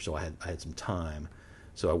whatever. So I had some time.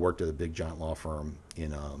 So I worked at a big giant law firm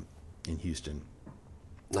in Houston.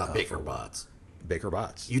 Not Baker Botts. Baker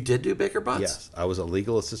Botts. You did do Baker Botts? Yes, I was a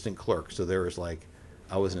legal assistant clerk. So there was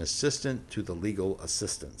I was an assistant to the legal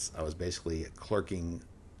assistants. I was basically clerking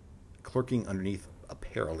underneath a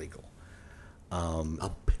paralegal.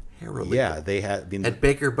 A paralegal. Yeah, they had at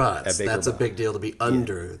Baker Botts. That's a big deal to be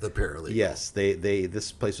under the paralegal. Yes,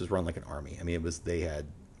 this place was run like an army. I mean, they had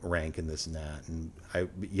rank and this and that, and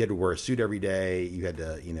you had to wear a suit every day. You had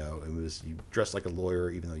to, you dressed like a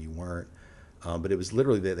lawyer even though you weren't. But it was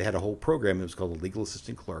literally, they had a whole program. It was called a legal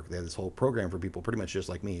assistant clerk. They had this whole program for people pretty much just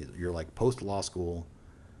like me. You're like post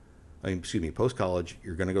college.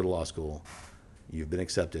 You're going to go to law school. You've been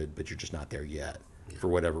accepted, but you're just not there yet for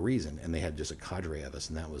whatever reason. And they had just a cadre of us,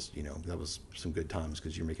 and that was some good times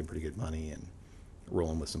because you're making pretty good money, and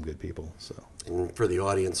rolling with some good people. So, And for the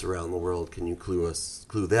audience around the world, can you clue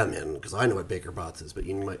them in? Because I know what Baker Botts is, but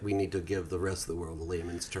we need to give the rest of the world a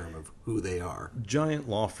layman's term of who they are. giant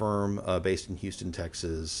law firm based in Houston,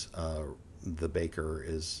 Texas. The Baker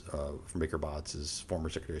is from Baker Botts is former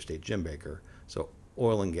Secretary of State Jim Baker. So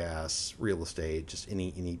oil and gas, real estate, just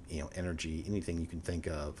any energy, anything you can think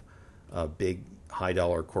of. Big high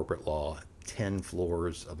dollar corporate law. 10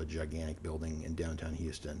 floors of a gigantic building in downtown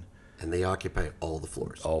Houston. And they occupy all the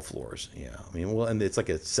floors. All floors, yeah. I mean, well, and it's like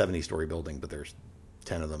a 70-story building, but there's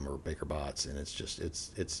 10 of them are Baker Botts, and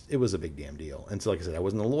it was a big damn deal. And so, like I said, I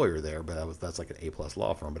wasn't a lawyer there, but that's like an A+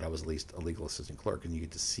 law firm, but I was at least a legal assistant clerk, and you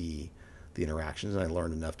get to see the interactions, and I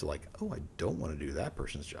learned enough to like, oh, I don't want to do that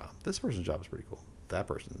person's job. This person's job is pretty cool. That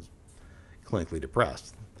person's clinically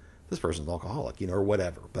depressed. This person's an alcoholic, or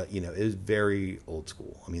whatever. But, it was very old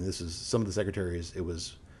school. I mean, this is some of the secretaries,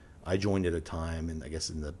 I joined at a time, and I guess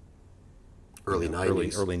in the early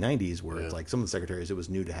 90s. Early 90s, where it's like some of the secretaries, it was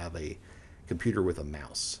new to have a computer with a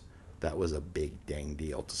mouse. That was a big dang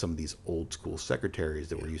deal to some of these old school secretaries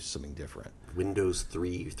that were used to something different. Windows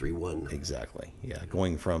 3.3.1. Exactly. Yeah.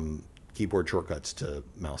 Going from keyboard shortcuts to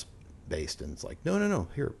mouse based. And it's like, no.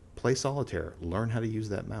 Here, play solitaire. Learn how to use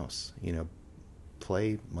that mouse.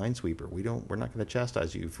 Play Minesweeper. We're not going to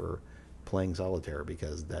chastise you for playing solitaire,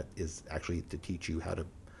 because that is actually to teach you how to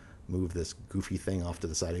move this goofy thing off to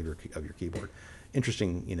the side of your keyboard.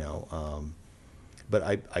 Interesting, but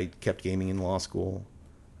I kept gaming in law school.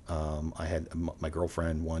 I had my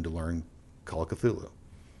girlfriend wanted to learn Call of Cthulhu,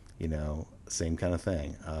 same kind of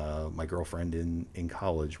thing. My girlfriend in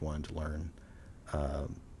college wanted to learn.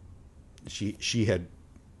 She had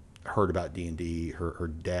heard about D&D. Her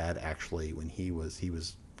dad actually, when he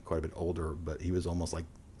was quite a bit older, but he was almost like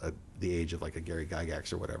the age of like a Gary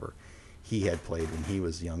Gygax or whatever. He had played when he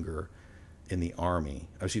was younger in the Army,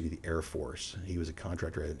 the Air Force. He was a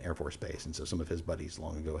contractor at an Air Force base, and so some of his buddies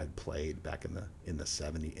long ago had played back in the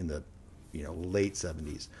late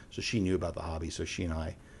 70s. So she knew about the hobby. So she and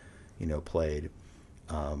I, played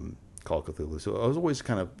Call of Cthulhu. So I was always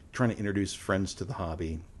kind of trying to introduce friends to the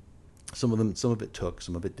hobby. Some of it took,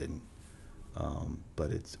 some of it didn't.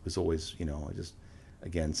 But it was always,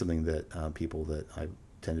 again, something that people that I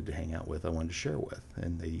tended to hang out with, I wanted to share with,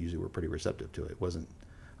 and they usually were pretty receptive to it.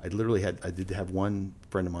 I did have one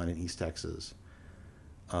friend of mine in East Texas.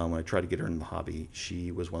 When I tried to get her into the hobby,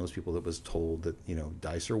 she was one of those people that was told that,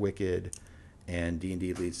 dice are wicked and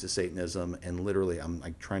D&D leads to Satanism. And literally, I'm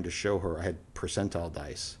like trying to show her, I had percentile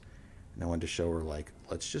dice, and I wanted to show her, like,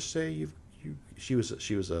 let's just say she was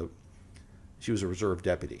a reserve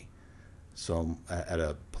deputy. So at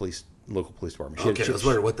a local police department. I was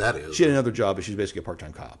wondering what that is. She had another job, but she's basically a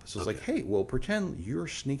part-time cop. So it's like, hey, well, pretend you're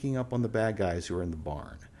sneaking up on the bad guys who are in the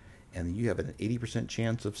barn, and you have an 80%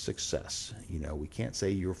 chance of success. We can't say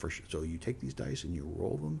you're for sure. So you take these dice and you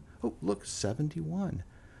roll them. Oh, look, 71.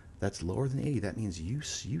 That's lower than 80. That means you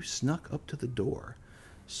snuck up to the door.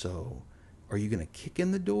 So are you going to kick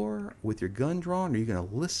in the door with your gun drawn? Are you going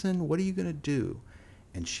to listen? What are you going to do?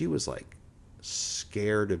 And she was like,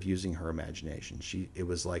 scared of using her imagination. It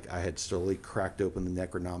was like I had slowly cracked open the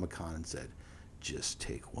Necronomicon and said, just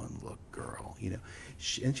take one look, girl.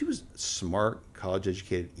 And she was smart, college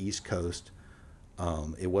educated, East Coast.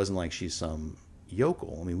 It wasn't like she's some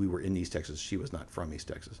yokel. I mean, we were in East Texas. She was not from East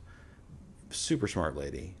Texas. Super smart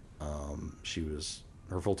lady.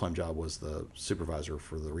 Her full-time job was the supervisor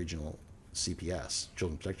for the regional CPS,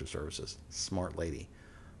 Children's Protective Services. Smart lady.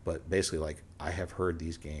 But basically, like, I have heard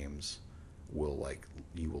these games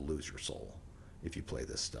you will lose your soul if you play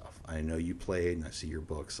this stuff. I know you played, and I see your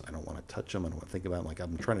books. I don't want to touch them. I don't want to think about them. Like,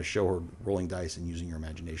 I'm trying to show her rolling dice and using your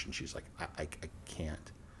imagination. She's like, I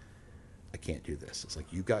can't do this. It's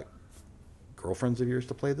like, you got girlfriends of yours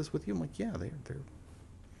to play this with you? I'm like, yeah,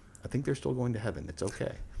 I think they're still going to heaven. It's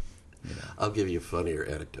okay. I'll give you a funnier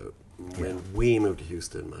anecdote. When we moved to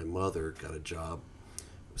Houston, my mother got a job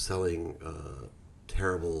selling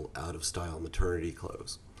terrible, out-of-style maternity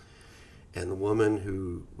clothes. And the woman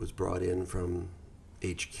who was brought in from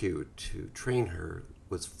HQ to train her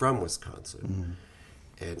was from Wisconsin.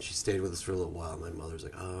 Mm-hmm. And she stayed with us for a little while. My mother's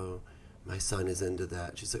like, oh, my son is into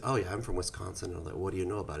that. She's like, oh, yeah, I'm from Wisconsin. And I'm like, what do you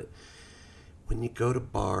know about it? When you go to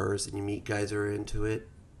bars and you meet guys who are into it,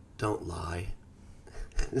 don't lie.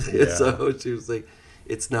 Yeah. So she was like,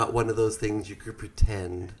 it's not one of those things you could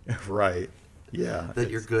pretend. Right. Yeah. That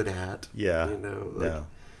you're good at. Yeah.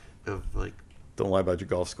 Of like, don't lie about your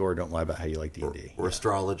golf score. Don't lie about how you like D&D. Or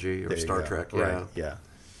astrology or Star Trek. Right. Yeah.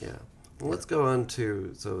 Well, let's go on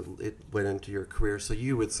to, so it went into your career. So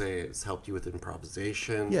you would say it's helped you with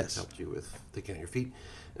improvisation. Yes. It's helped you with thinking on your feet.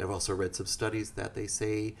 And I've also read some studies that they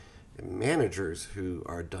say And managers who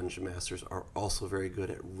are dungeon masters are also very good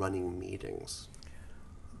at running meetings.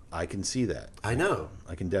 I can see that. I know.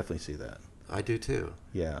 I can definitely see that. I do too.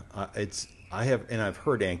 Yeah, I've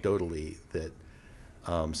heard anecdotally that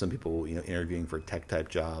some people, interviewing for tech type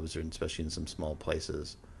jobs, or especially in some small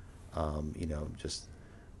places, just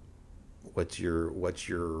what's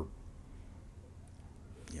your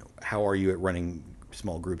how are you at running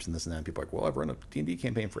small groups and this and that? And people are like, well, I've run a D&D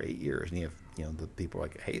campaign for 8 years, and you have the people are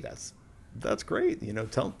like, hey, that's great.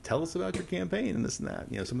 Tell us about your campaign and this and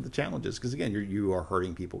that. Some of the challenges, because again, you are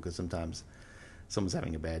hurting people, because sometimes someone's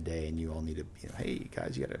having a bad day and you all need to, hey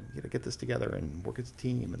guys, you gotta get this together and work as a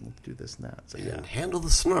team and let's do this and that. So and handle the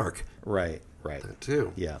snark. Right. That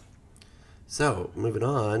too. Yeah. So moving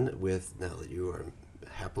on with, now that you are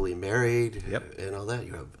happily married, Yep. and all that,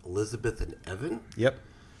 you have Elizabeth and Evan. Yep.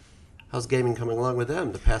 How's gaming coming along with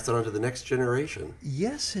them to pass it on to the next generation?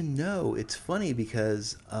 Yes and no. It's funny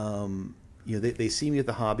because they see me at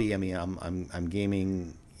the hobby. I mean, I'm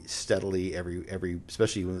gaming steadily every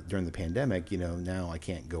especially during the pandemic. Now I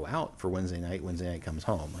can't go out for Wednesday night. Wednesday night comes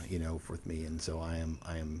home, with me, and so I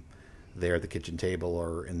am there at the kitchen table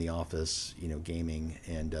or in the office, gaming.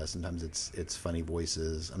 And sometimes it's funny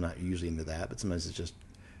voices. I'm not usually into that, but sometimes it's just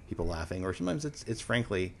people laughing, or sometimes it's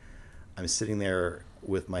frankly, I'm sitting there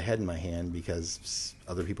with my head in my hand because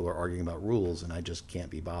other people are arguing about rules and I just can't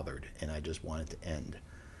be bothered and I just want it to end.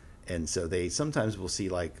 And so they sometimes will see,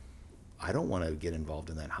 like, I don't want to get involved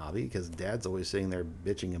in that hobby because Dad's always sitting there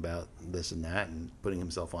bitching about this and that and putting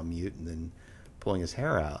himself on mute and then pulling his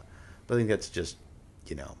hair out. But I think that's just,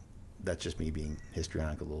 that's just me being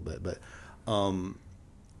histrionic a little bit. But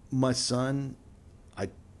my son, I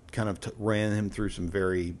kind of ran him through some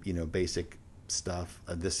very, basic stuff.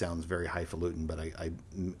 This sounds very highfalutin, but I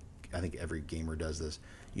think every gamer does this.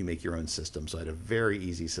 You make your own system. So I had a very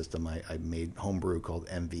easy system. I made homebrew called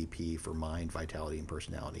MVP for mind, vitality, and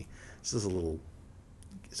personality. This is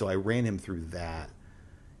so I ran him through that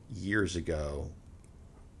years ago.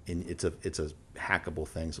 And it's a hackable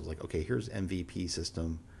thing. So it was like, okay, here's MVP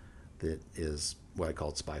system that is what I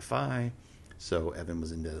called Spy-Fi. So Evan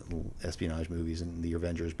was into little espionage movies and the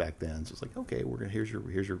Avengers back then. So it's like, okay, here's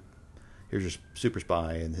your super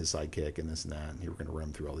spy and his sidekick and this and that, and we're going to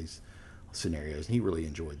run through all these scenarios. And he really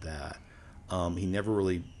enjoyed that. He never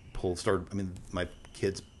really my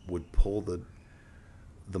kids would pull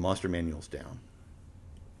the monster manuals down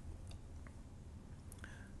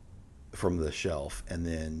from the shelf and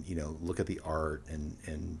then, look at the art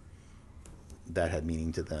and that had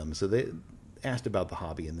meaning to them. So they asked about the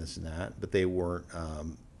hobby and this and that, but they weren't, I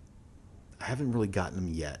haven't really gotten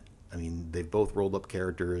them yet. I mean, they've both rolled up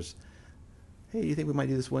characters. Hey, you think we might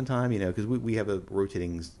do this one time? Because we have a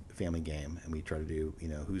rotating family game, and we try to do,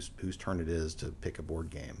 whose turn it is to pick a board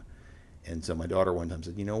game. And so my daughter one time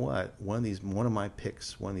said, you know what? One of my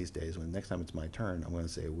picks, one of these days, when next time it's my turn, I'm going to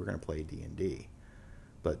say we're going to play D&D.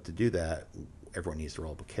 But to do that, everyone needs to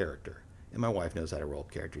roll up a character. And my wife knows how to roll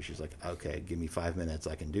up characters. She's like, okay, give me 5 minutes,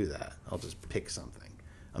 I can do that. I'll just pick something.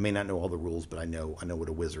 I may not know all the rules, but I know what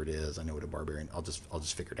a wizard is. I know what a barbarian. I'll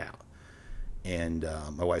just figure it out. And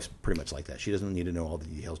my wife's pretty much like that. She doesn't need to know all the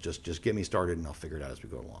details. Just get me started, and I'll figure it out as we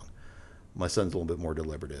go along. My son's a little bit more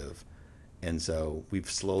deliberative. And so we've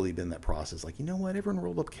slowly been in that process. Like, you know what? Everyone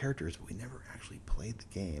rolled up characters, but we never actually played the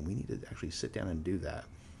game. We need to actually sit down and do that.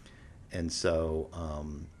 And so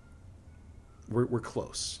we're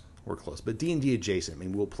close. We're close. But D&D adjacent. I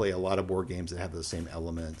mean, we'll play a lot of board games that have those same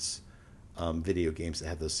elements, video games that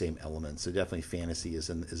have those same elements. So definitely fantasy is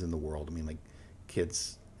in the world. I mean,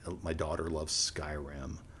 my daughter loves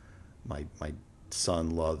Skyrim. My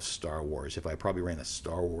son loves Star Wars. If I probably ran a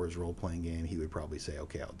Star Wars role-playing game, he would probably say,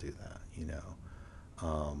 okay, I'll do that,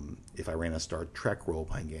 If I ran a Star Trek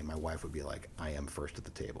role-playing game, my wife would be like, I am first at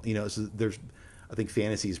the table. So I think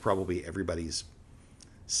fantasy is probably everybody's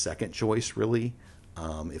second choice, really.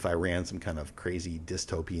 If I ran some kind of crazy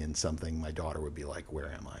dystopian something, my daughter would be like,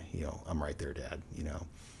 where am I? I'm right there, Dad,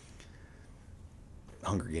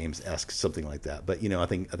 Hunger Games-esque, something like that. But I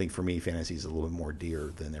think for me, fantasy is a little bit more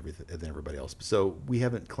dear than everybody else. So we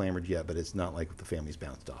haven't clamored yet, but it's not like the family's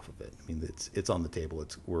bounced off of it. I mean, it's on the table.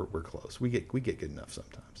 We're close. We get good enough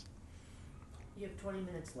sometimes. You have 20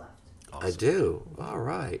 minutes left. Awesome. I do. All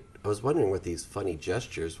right. I was wondering what these funny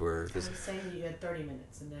gestures were. I was saying that you had 30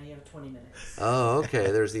 minutes, and now you have 20 minutes. Oh,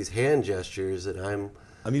 okay. There's these hand gestures that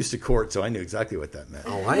I'm used to court, so I knew exactly what that meant.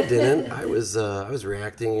 Oh, I didn't. I was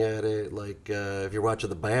reacting at it like if you're watching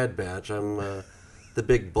The Bad Batch, I'm the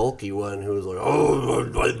big bulky one who was like, oh,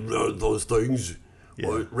 those things.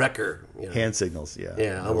 Yeah. Wrecker. Hand signals, yeah.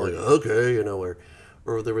 Yeah, I'm like, okay,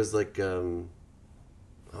 or there was like,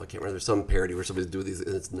 I can't remember. There's some parody where somebody's doing these,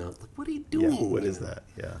 and it's not like, what are you doing? Yeah, what is that?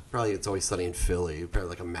 Yeah. Probably It's Always Sunny in Philly. Probably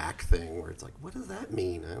like a Mac thing where it's like, what does that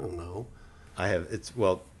mean? I don't know.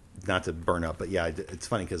 Well, not to burn up, but yeah, it's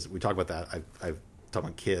funny because we talk about that. I've talked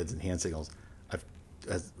about kids and hand signals.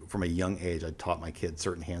 From a young age, I taught my kids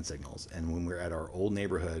certain hand signals. And when we were at our old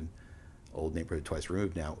neighborhood twice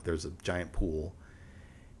removed now, there's a giant pool.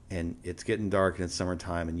 And it's getting dark and it's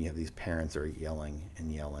summertime, and you have these parents that are yelling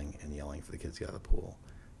and yelling and yelling for the kids to get out of the pool.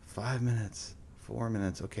 5 minutes, 4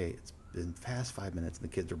 minutes, okay, it's been past 5 minutes, and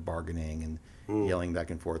the kids are bargaining and yelling back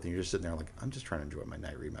and forth, and you're just sitting there like, I'm just trying to enjoy my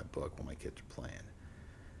night, read my book while my kids are playing.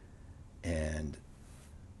 And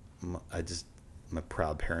my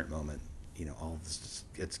proud parent moment, all this,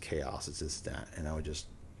 it's chaos, it's this, that, and I would just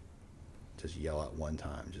yell out one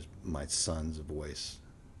time, just my son's voice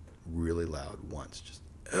really loud once, just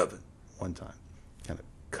Evan, one time, kind of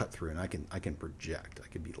cut through, and I can project, I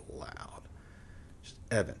can be loud. Just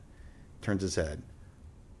Evan, turns his head,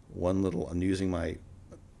 I'm using my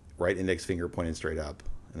right index finger pointing straight up,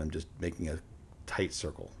 and I'm just making a tight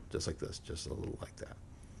circle, just like this, just a little like that.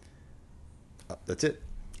 That's it.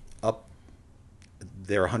 Up.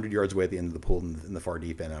 They're 100 yards away at the end of the pool in the far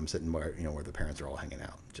deep end. I'm sitting where the parents are all hanging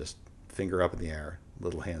out. Just finger up in the air,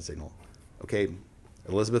 little hand signal. Okay,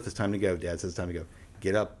 Elizabeth, it's time to go. Dad says it's time to go.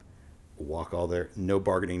 Get up, walk all there. No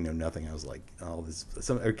bargaining, no nothing. I was like, oh, this.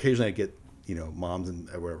 Occasionally I get, moms and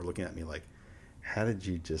whatever looking at me like, how did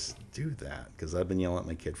you just do that? Because I've been yelling at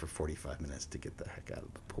my kid for 45 minutes to get the heck out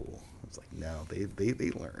of the pool. I was like, no, they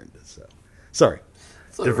learned. So, sorry.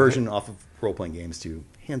 Diversion off of role-playing games to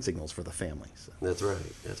hand signals for the family. So. That's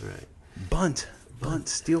right. Bunt,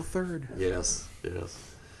 steal third. Yes.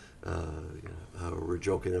 We're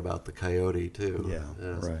joking about the coyote, too. Yeah,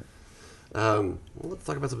 yes. Right. Well, let's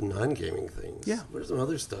talk about some non-gaming things. Yeah. What are some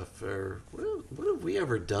other stuff? What have we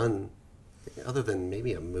ever done other than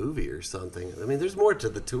maybe a movie or something? I mean, there's more to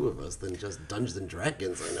the two of us than just Dungeons and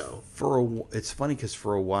Dragons, I know. It's funny because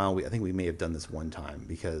for a while, I think we may have done this one time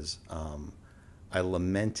because I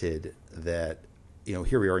lamented that,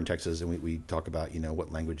 here we are in Texas and we talk about,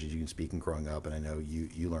 what languages you can speak in growing up. And I know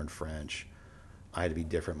you learned French. I had to be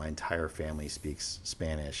different. My entire family speaks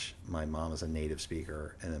Spanish. My mom is a native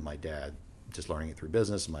speaker. And then my dad just learning it through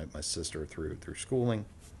business. My sister through schooling.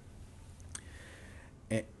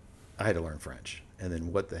 And I had to learn French. And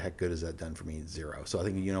then what the heck good has that done for me? Zero. So I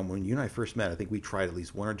think, when you and I first met, I think we tried at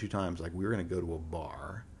least one or two times, like we were going to go to a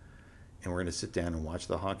bar and we're going to sit down and watch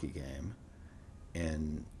the hockey game.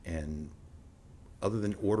 And other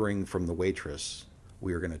than ordering from the waitress,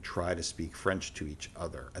 we were going to try to speak French to each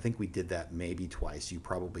other. I think we did that maybe twice. You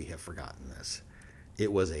probably have forgotten this.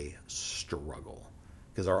 It was a struggle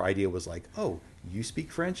because our idea was like, oh, you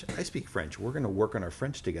speak French, I speak French. We're going to work on our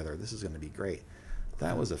French together. This is going to be great.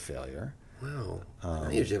 That was a failure. Wow.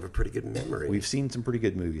 I usually have a pretty good memory. We've seen some pretty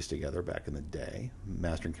good movies together back in the day.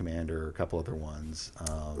 Master and Commander, a couple other ones.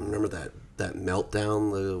 Remember that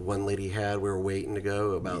meltdown the one lady had? We were waiting to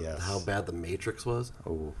go about Yes. how bad the Matrix was.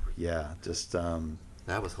 Oh, yeah. Just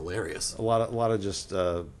That was hilarious. a lot of just...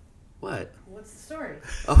 What? What's the story?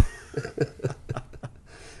 Oh.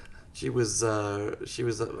 She was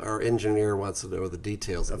our engineer wants to know the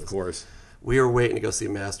details of Of this. course. We were waiting to go see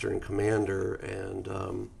Master and Commander,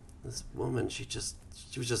 and this woman, she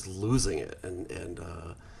was just losing it, and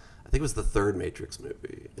I think it was the third Matrix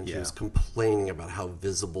movie, and she Yeah. was complaining about how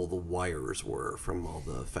visible the wires were from all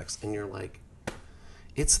the effects, and you're like,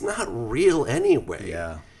 it's not real anyway.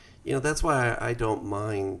 Yeah. That's why I don't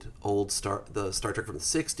mind the Star Trek from the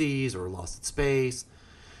 '60s or Lost in Space.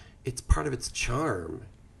 It's part of its charm.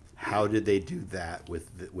 How did they do that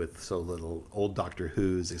with so little? Old Doctor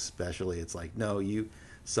Who's especially, it's like, no,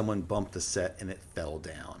 someone bumped the set and it fell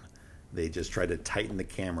down. They just tried to tighten the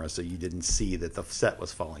camera so you didn't see that the set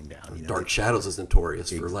was falling down. Dark Shadows is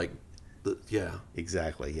notorious for yeah.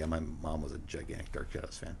 Exactly. Yeah, my mom was a gigantic Dark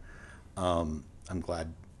Shadows fan. I'm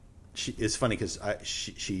glad. It's funny because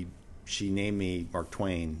she named me Mark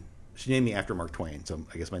Twain. She named me after Mark Twain, so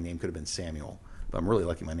I guess my name could have been Samuel. But I'm really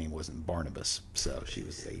lucky my name wasn't Barnabas. So she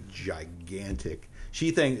was a gigantic.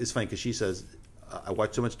 It's funny because she says, I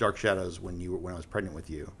watched so much Dark Shadows when I was pregnant with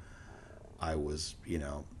you. I was,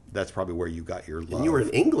 that's probably where you got your love. And you were in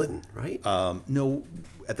England, right? No,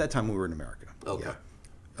 at that time we were in America. Okay.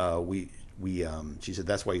 Yeah. She said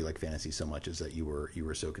that's why you like fantasy so much is that you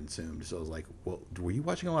were so consumed. So I was like, well, were you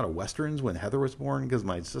watching a lot of Westerns when Heather was born? Because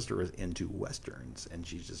my sister was into Westerns and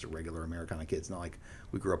she's just a regular Americana kid. It's not like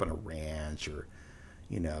we grew up on a ranch or,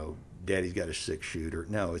 daddy's got a 6-shooter.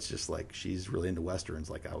 No, it's just like she's really into Westerns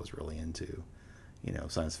like I was really into,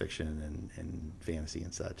 science fiction and fantasy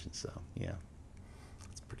and such. And so, yeah.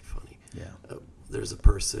 That's pretty funny. Yeah. there's a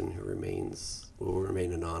person who will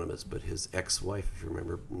remain anonymous, but his ex-wife, if you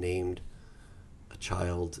remember, named a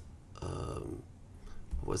child.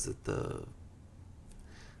 Was it the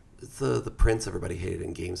prince everybody hated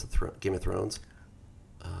in Game of Thrones?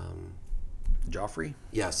 Joffrey?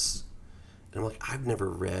 Yes. And I'm like, I've never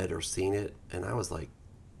read or seen it, and I was like,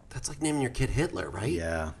 that's like naming your kid Hitler, right?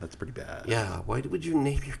 Yeah, that's pretty bad. Yeah, why would you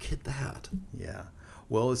name your kid that? Yeah.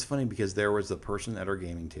 Well, it's funny because there was a person at our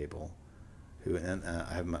gaming table who, and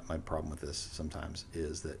I have my problem with this sometimes,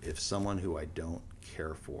 is that if someone who I don't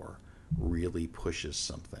care for really pushes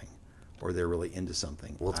something or they're really into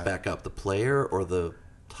something. Let's back up. The player or the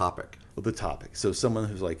topic? Well, the topic. So someone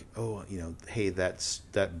who's like, oh, hey, that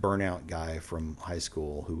burnout guy from high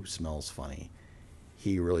school who smells funny,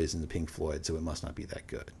 he really is into Pink Floyd, so it must not be that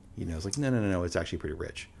good. It's like, no, it's actually pretty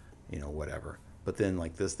rich, whatever. But then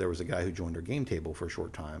like this, there was a guy who joined our game table for a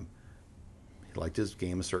short time. He liked his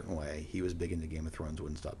game a certain way. He was big into Game of Thrones,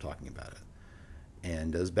 wouldn't stop talking about it.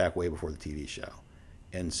 And it was back way before the TV show.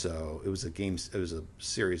 And so it was a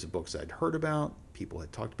series of books I'd heard about, people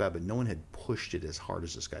had talked about, but no one had pushed it as hard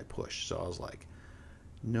as this guy pushed. So I was like,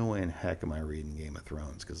 no way in heck am I reading Game of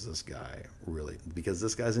Thrones because this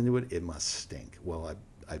guy's into it, it must stink. Well,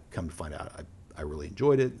 I come to find out I really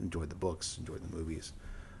enjoyed it, enjoyed the books, enjoyed the movies,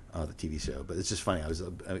 the TV show. But it's just funny.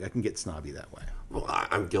 I can get snobby that way. Well,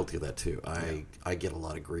 I'm guilty of that too. I get a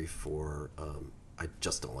lot of grief for I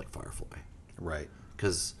just don't like Firefly. Right.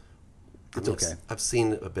 Because it's okay. I've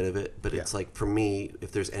seen a bit of it, but it's like, for me,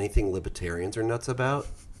 if there's anything libertarians are nuts about,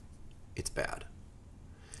 it's bad.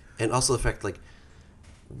 And also the fact, like,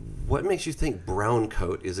 what makes you think brown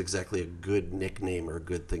coat is exactly a good nickname or a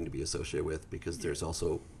good thing to be associated with? Because there's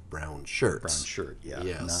also brown shirts. Brown shirt, yeah.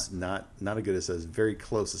 Yes. Not a good association, very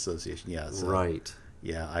close association, yeah. So, right.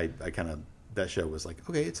 Yeah, I kind of, that show was like,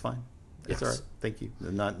 okay, it's fine. It's Yes. all right. Thank you.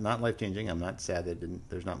 Not life-changing. I'm not sad that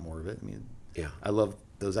there's not more of it. I mean, Yeah. I love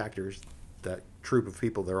those actors, that troupe of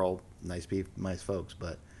people. They're all nice folks,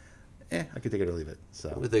 but I could take it or leave it.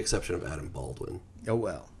 So, With the exception of Adam Baldwin. Oh,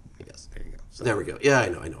 well. Yes. There you go. So, There we go. Yeah,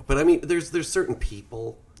 I know. But I mean, there's certain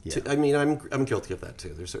people. Yeah. I mean, I'm guilty of that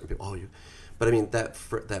too. There's certain people. But I mean, that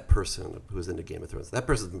person who's into Game of Thrones, that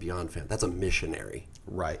person's a Beyond fan. That's a missionary.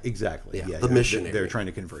 Right, exactly. Yeah, Yeah, the missionary. They're trying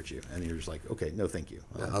to convert you, and you're just like, okay, no, thank you.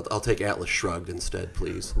 I'll take Atlas Shrugged instead,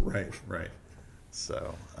 please. Right.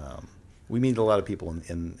 So we meet a lot of people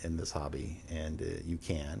in this hobby, and you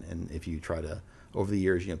can. And if you try to, over the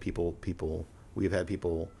years, we've had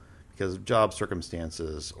people, because of job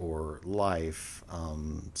circumstances or life,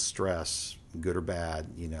 stress, good or bad,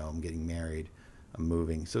 I'm getting married, I'm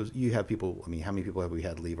moving. So you have people, I mean, how many people have we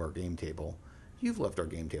had leave our game table? You've left our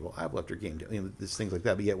game table. I've left our game table. There's things like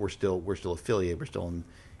that, but yet we're still affiliated. We're still in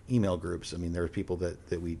email groups. I mean, there are people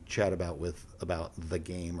that we chat about the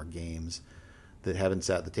game or games that haven't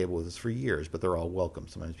sat at the table with us for years, but they're all welcome.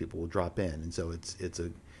 Sometimes people will drop in, and so it's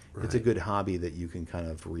a good hobby that you can kind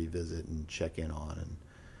of revisit and check in on and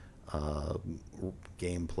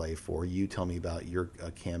gameplay for. You tell me about your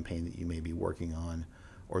campaign that you may be working on,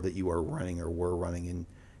 or that you are running or were running, and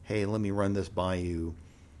hey, let me run this by you.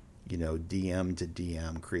 DM to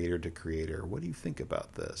DM, creator to creator. What do you think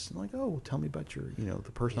about this? And like, oh, well, tell me about your,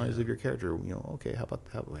 the personalities of your character. Okay,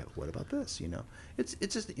 what about this? It's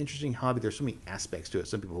just an interesting hobby. There's so many aspects to it.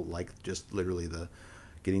 Some people like just literally the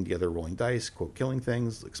getting together, rolling dice, quote, killing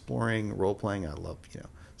things, exploring, role playing. I love,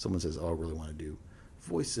 someone says, oh, I really want to do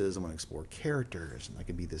voices. I want to explore characters, and I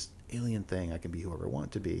can be this alien thing. I can be whoever I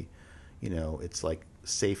want to be. It's like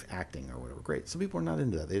safe acting or whatever. Great. Some people are not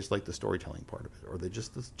into that. They just like the storytelling part of it, or they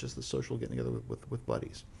just the social getting together with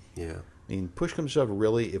buddies. Yeah. I mean, push comes to shove,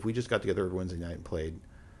 really, if we just got together every Wednesday night and played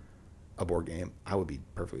a board game, I would be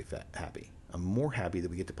perfectly happy. I'm more happy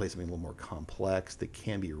that we get to play something a little more complex that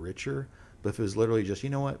can be richer. But if it was literally just,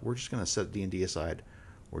 we're just going to set D&D aside.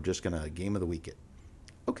 We're just going to game of the week it.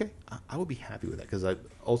 Okay, I would be happy with that, because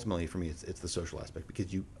ultimately for me it's the social aspect,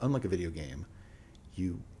 because unlike a video game,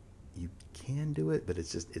 you can do it, but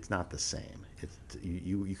it's not the same.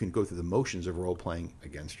 You can go through the motions of role playing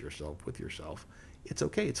against yourself, with yourself. It's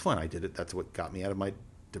okay. It's fun. I did it. That's what got me out of my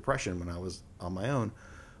depression when I was on my own.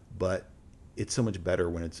 But it's so much better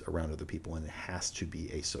when it's around other people, and it has to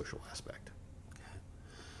be a social aspect.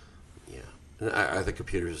 Yeah. And I think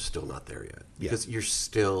computers are still not there yet, because you're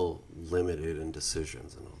still limited in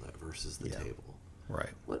decisions and all that versus the table.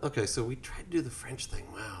 Right. Okay, so we tried to do the French thing.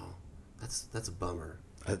 Wow. That's a bummer.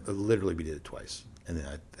 I literally we did it twice, and then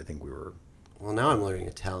I think we were. Well, now I'm learning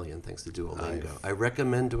Italian thanks to Duolingo. I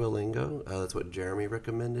recommend Duolingo. That's what Jeremy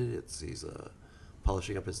recommended. He's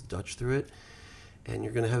polishing up his Dutch through it, And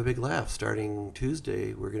you're going to have a big laugh. Starting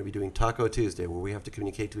Tuesday, we're going to be doing Taco Tuesday, where we have to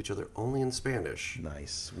communicate to each other only in Spanish.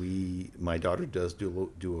 Nice. My daughter does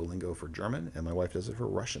Duolingo for German, and my wife does it for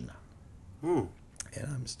Russian. Hmm. And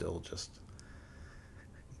I'm still just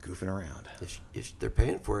goofing around. If they're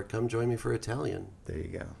paying for it, come join me for Italian. There you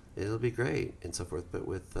go. It'll be great and so forth. But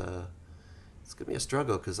with it's going to be a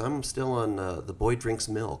struggle because I'm still on the boy drinks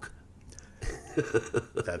milk.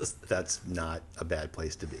 That's not a bad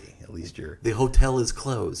place to be. At least you're. The hotel is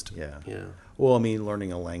closed. Yeah. Yeah. Well, I mean,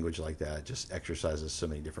 learning a language like that just exercises so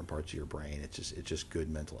many different parts of your brain. It's just good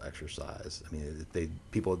mental exercise. I mean,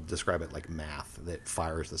 people describe it like math that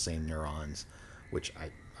fires the same neurons, which I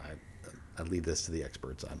leave this to the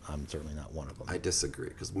experts. I'm certainly not one of them. I disagree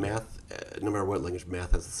because math, no matter what language,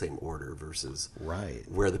 math has the same order versus right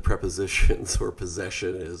where the prepositions or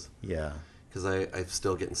possession is. Yeah. Because I'm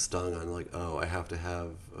still getting stung on like, oh, I have to have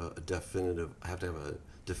a definitive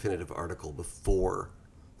article before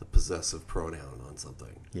the possessive pronoun on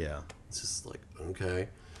something. Yeah. It's just like, okay.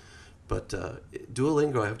 But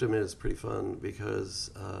Duolingo, I have to admit, is pretty fun because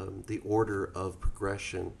the order of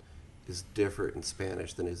progression is different in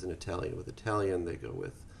Spanish than is in Italian. With Italian, they go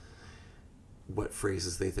with what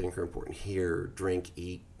phrases they think are important here, drink,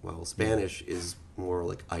 eat, while Spanish is more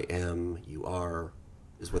like I am, you are,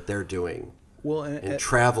 is what they're doing. Well, and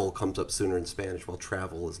travel comes up sooner in Spanish, while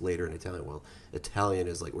travel is later in Italian. Well, Italian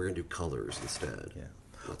is like, we're going to do colors instead. Yeah.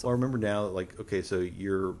 That's well, I remember now, like, okay, so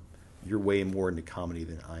you're way more into comedy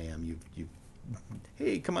than I am. You've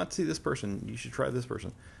hey, come out to see this person. You should try this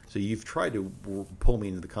person. So you've tried to pull me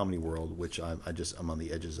into the comedy world, which I'm on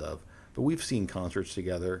the edges of. But we've seen concerts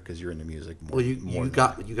together because you're into music. Well, you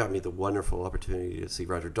got me the wonderful opportunity to see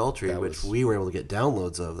Roger Daltrey, which we were able to get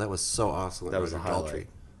downloads of. That was so awesome. That was Roger a highlight. Daltrey.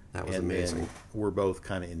 That was and amazing. Then we're both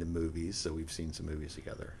kind of into movies, so we've seen some movies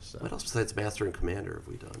together. So what else besides Master and Commander have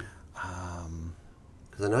we done?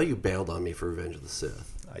 Because I know you bailed on me for Revenge of the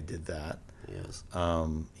Sith. I did that. Yes.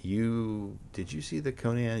 Did you see the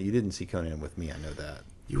Conan? You didn't see Conan with me. I know that.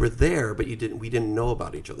 You were there, but you didn't. We didn't know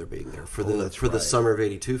about each other being there for the Summer of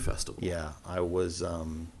 '82 festival. Yeah, I was.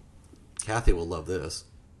 Kathy will love this.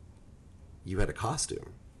 You had a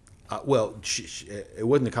costume. Well, it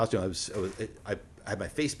wasn't a costume. I had my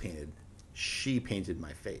face painted. She painted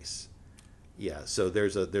my face. Yeah. So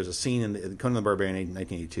there's a scene in Conan the Barbarian in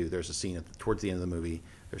 1982. There's a scene towards the end of the movie.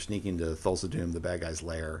 They're sneaking to Thulsa Doom, the bad guy's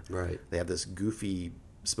lair. Right. They have this goofy,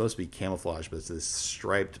 supposed to be camouflage, but it's this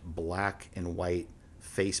striped black and white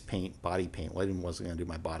face paint, body paint. Well, I wasn't going to do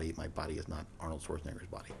my body. My body is not Arnold Schwarzenegger's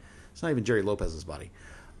body. It's not even Jerry Lopez's body,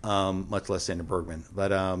 much less Sandra Bergman.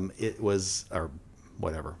 But it was, or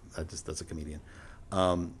whatever. That's a comedian.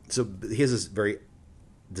 So he has this very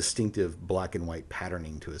distinctive black and white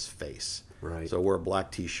patterning to his face. Right. So I wore a black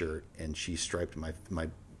T-shirt, and she striped my.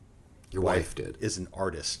 Your wife did. Is an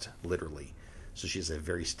artist, literally. So she has a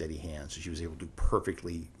very steady hand. So she was able to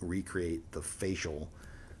perfectly recreate the facial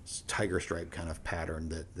tiger stripe kind of pattern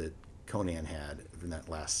that Conan had in that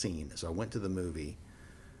last scene. So I went to the movie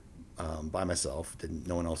by myself.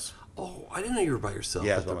 No one else. Oh, I didn't know you were by yourself.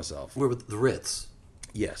 Yeah, I was by myself. We're with the Ritz.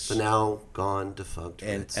 Yes. The now gone, defunct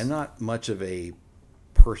Ritz. And not much of a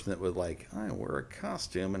person that would like, I wear a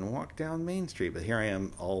costume and walk down Main Street. But here I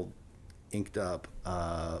am all inked up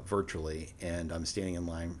virtually, and I'm standing in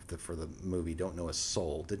line for the movie. Don't know a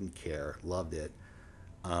soul. Didn't care. Loved it.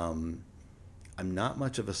 I'm not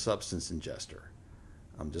much of a substance ingester.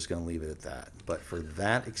 I'm just going to leave it at that. But for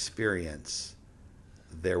that experience,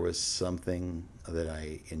 there was something that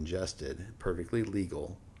I ingested, perfectly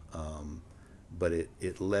legal, but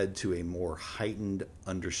it led to a more heightened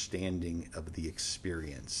understanding of the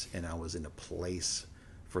experience. And I was in a place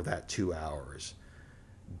for that 2 hours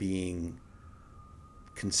being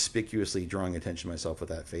conspicuously drawing attention to myself with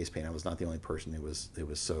that face paint. I was not the only person who was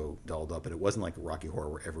so dolled up, but it wasn't like Rocky Horror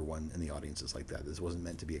where everyone in the audience is like that. This wasn't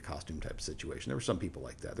meant to be a costume type situation. There were some people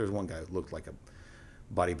like that. There was one guy who looked like a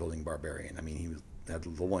bodybuilding barbarian. I mean, he had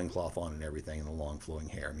the loincloth on and everything and the long flowing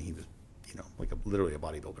hair. I mean, he was, like literally a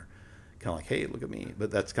bodybuilder. Kind of like, hey, look at me.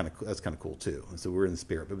 But that's kind of cool too. And so we were in the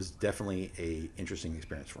spirit. But it was definitely a interesting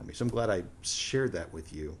experience for me. So I'm glad I shared that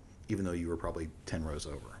with you, even though you were probably 10 rows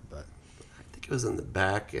over. But I think it was in the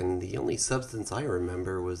back, and the only substance I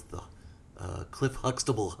remember was the Cliff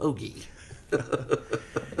Huxtable hoagie.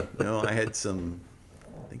 No, I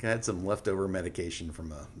think I had some leftover medication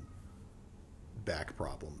from a back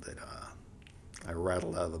problem that I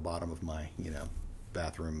rattled out of the bottom of my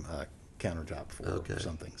bathroom countertop for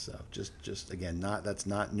something. So just again, that's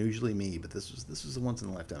not usually me, but this was a once in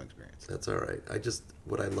a lifetime experience. That's all right.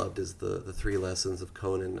 What I loved is the 3 lessons of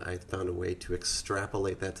Conan. I found a way to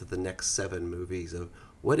extrapolate that to the next 7 movies of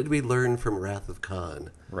What did we learn from Wrath of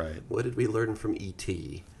Khan? Right. What did we learn from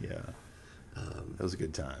E.T.? Yeah. That was a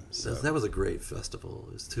good time. So. That was a great festival.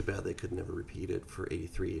 It was too bad they could never repeat it for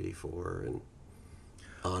 83, 84, and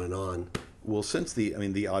on and on. Well, since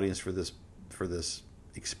the audience for this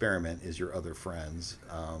experiment is your other friends,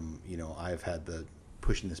 I've had the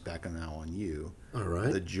pushing this back on now on you. All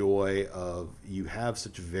right. The joy of you have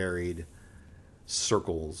such varied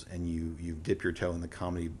circles, and you dip your toe in the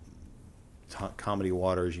comedy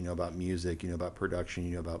waters. You know about music, you know about production,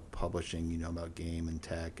 you know about publishing, you know about game and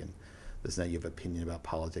tech, and this and that. You have opinion about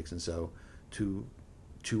politics, and so to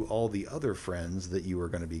all the other friends that you are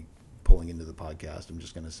going to be pulling into the podcast, I'm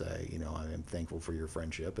just going to say, I am thankful for your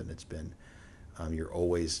friendship, and it's been you're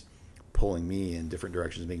always pulling me in different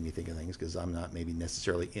directions, making me think of things, because I'm not maybe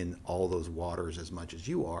necessarily in all those waters as much as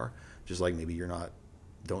you are, just like maybe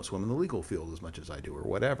don't swim in the legal field as much as I do or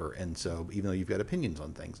whatever. And so even though you've got opinions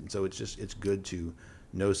on things, and so it's good to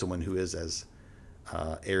know someone who is as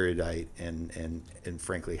erudite and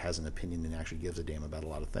frankly has an opinion and actually gives a damn about a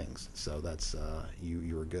lot of things. So that's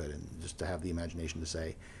you were good, and just to have the imagination to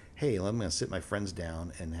say, hey, I'm going to sit my friends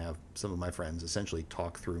down and have some of my friends essentially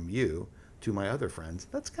talk through you to my other friends.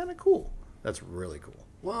 That's kind of cool. That's really cool.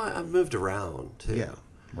 Well, I've moved around too. Yeah,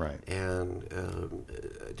 right. And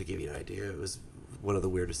to give you an idea, it was one of the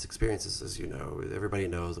weirdest experiences, as you know. Everybody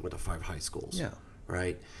knows I went to 5 high schools. Yeah.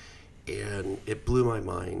 Right? And it blew my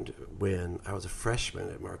mind when I was a freshman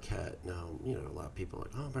at Marquette. Now, a lot of people are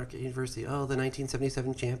like, oh, Marquette University, oh, the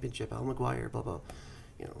 1977 championship, Al McGuire, blah, blah.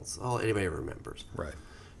 It's all anybody remembers. Right.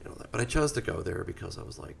 But I chose to go there because I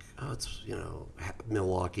was like, oh, it's,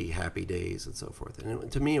 Milwaukee, happy days, and so forth.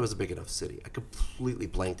 And to me, it was a big enough city. I completely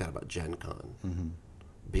blanked out about Gen Con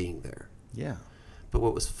being there. Yeah. But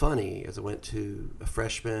what was funny is I went to a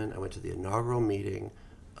freshman, I went to the inaugural meeting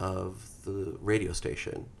of the radio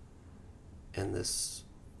station, and this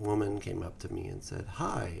woman came up to me and said,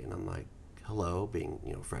 hi. And I'm like, hello, being,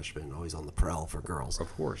 freshman, always on the prowl for girls.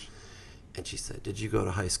 Of course. And she said, did you go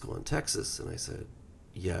to high school in Texas? And I said,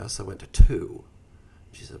 yes, I went to 2.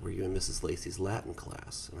 She said, were you in Mrs. Lacey's Latin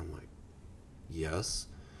class? And I'm like, yes.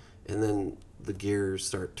 And then the gears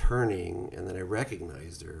start turning, and then I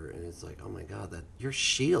recognized her, and it's like, oh my God, you're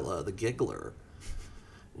Sheila, the giggler.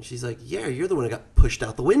 And she's like, yeah, you're the one who got pushed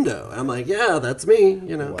out the window. And I'm like, yeah, that's me,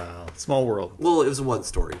 Wow. Small world. Well, it was one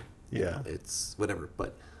story. Yeah. It's whatever.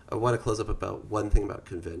 But I want to close up about one thing about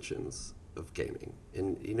conventions of gaming.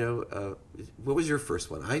 And, what was your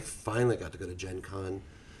first one? I finally got to go to Gen Con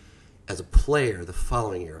as a player the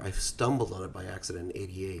following year. I stumbled on it by accident in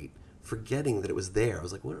 88, forgetting that it was there. I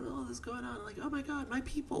was like, what is all this going on? I'm like, oh my God, my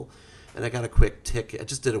people. And I got a quick ticket. I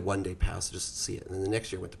just did a one-day pass just to see it. And then the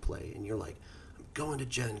next year I went to play. And you're like, I'm going to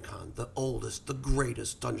Gen Con, the oldest, the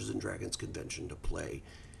greatest Dungeons & Dragons convention to play.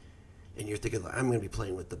 And you're thinking, I'm going to be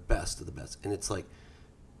playing with the best of the best. And it's like,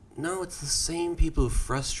 no, it's the same people who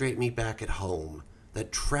frustrate me back at home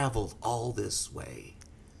that traveled all this way.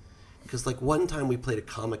 Because, one time we played a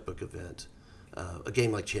comic book event, a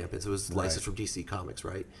game like Champions. It was licensed from DC Comics,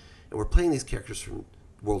 right? And we're playing these characters from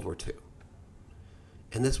World War II.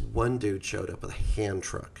 And this one dude showed up with a hand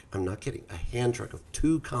truck. I'm not kidding. A hand truck of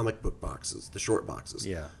 2 comic book boxes, the short boxes.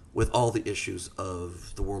 Yeah. With all the issues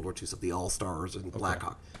of the World War II stuff, the All-Stars and Black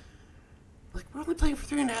Hawk. Like, we're only playing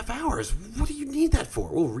for 3.5 hours. What do you need that for?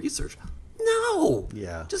 Well, research. No.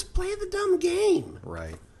 Yeah. Just play the dumb game.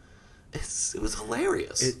 Right. It was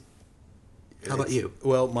hilarious. How about you?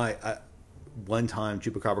 Well, one time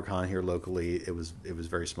Chupacabra Con here locally, it was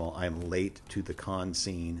very small. I am late to the con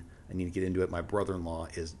scene. I need to get into it. My brother-in-law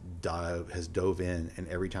has dove in, and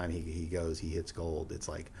every time he goes, he hits gold. It's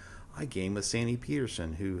like, I game with Sandy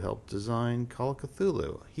Peterson, who helped design Call of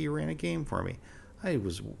Cthulhu. He ran a game for me. I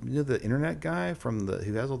was the internet guy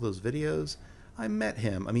who has all those videos. I met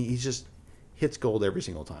him. I mean, he just hits gold every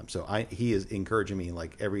single time. So he is encouraging me.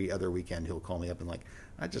 Like every other weekend, he'll call me up and like,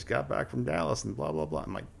 I just got back from Dallas and blah blah blah.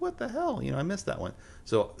 I'm like, what the hell? I missed that one.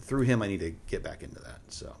 So through him, I need to get back into that.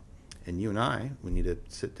 So, and you and we need to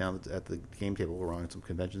sit down at the game table. We're on some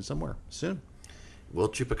convention somewhere soon. Well,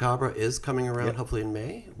 Chupacabra is coming around, Yep. hopefully in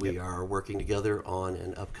May. We Yep. are working together on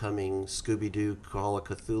an upcoming Scooby-Doo Call of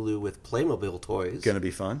Cthulhu with Playmobil toys. Going to be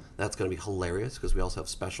fun. That's going to be hilarious because we also have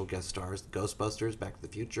special guest stars, Ghostbusters, Back to the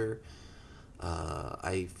Future.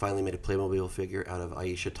 I finally made a Playmobil figure out of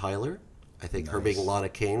Aisha Tyler. I think her Nice. being Lana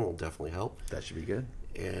Kane will definitely help. That should be good.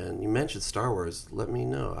 And you mentioned Star Wars. Let me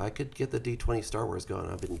know. I could get the D20 Star Wars going.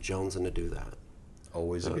 I've been jonesing to do that.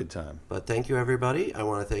 Always a good time. But thank you, everybody. I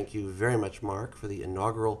want to thank you very much, Mark, for the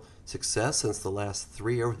inaugural success, since the last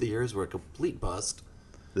 3 over the years were a complete bust.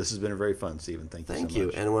 This has been very fun, Stephen. Thank you so much. Thank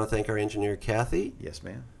you. And I want to thank our engineer, Kathy. Yes,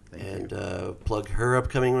 ma'am. And plug her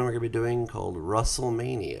upcoming one we're going to be doing called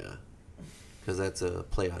Russellmania, because that's a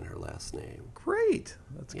play on her last name. Great.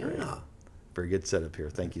 That's great. Yeah. Very good setup here.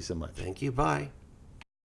 Thank you so much. Thank you. Bye.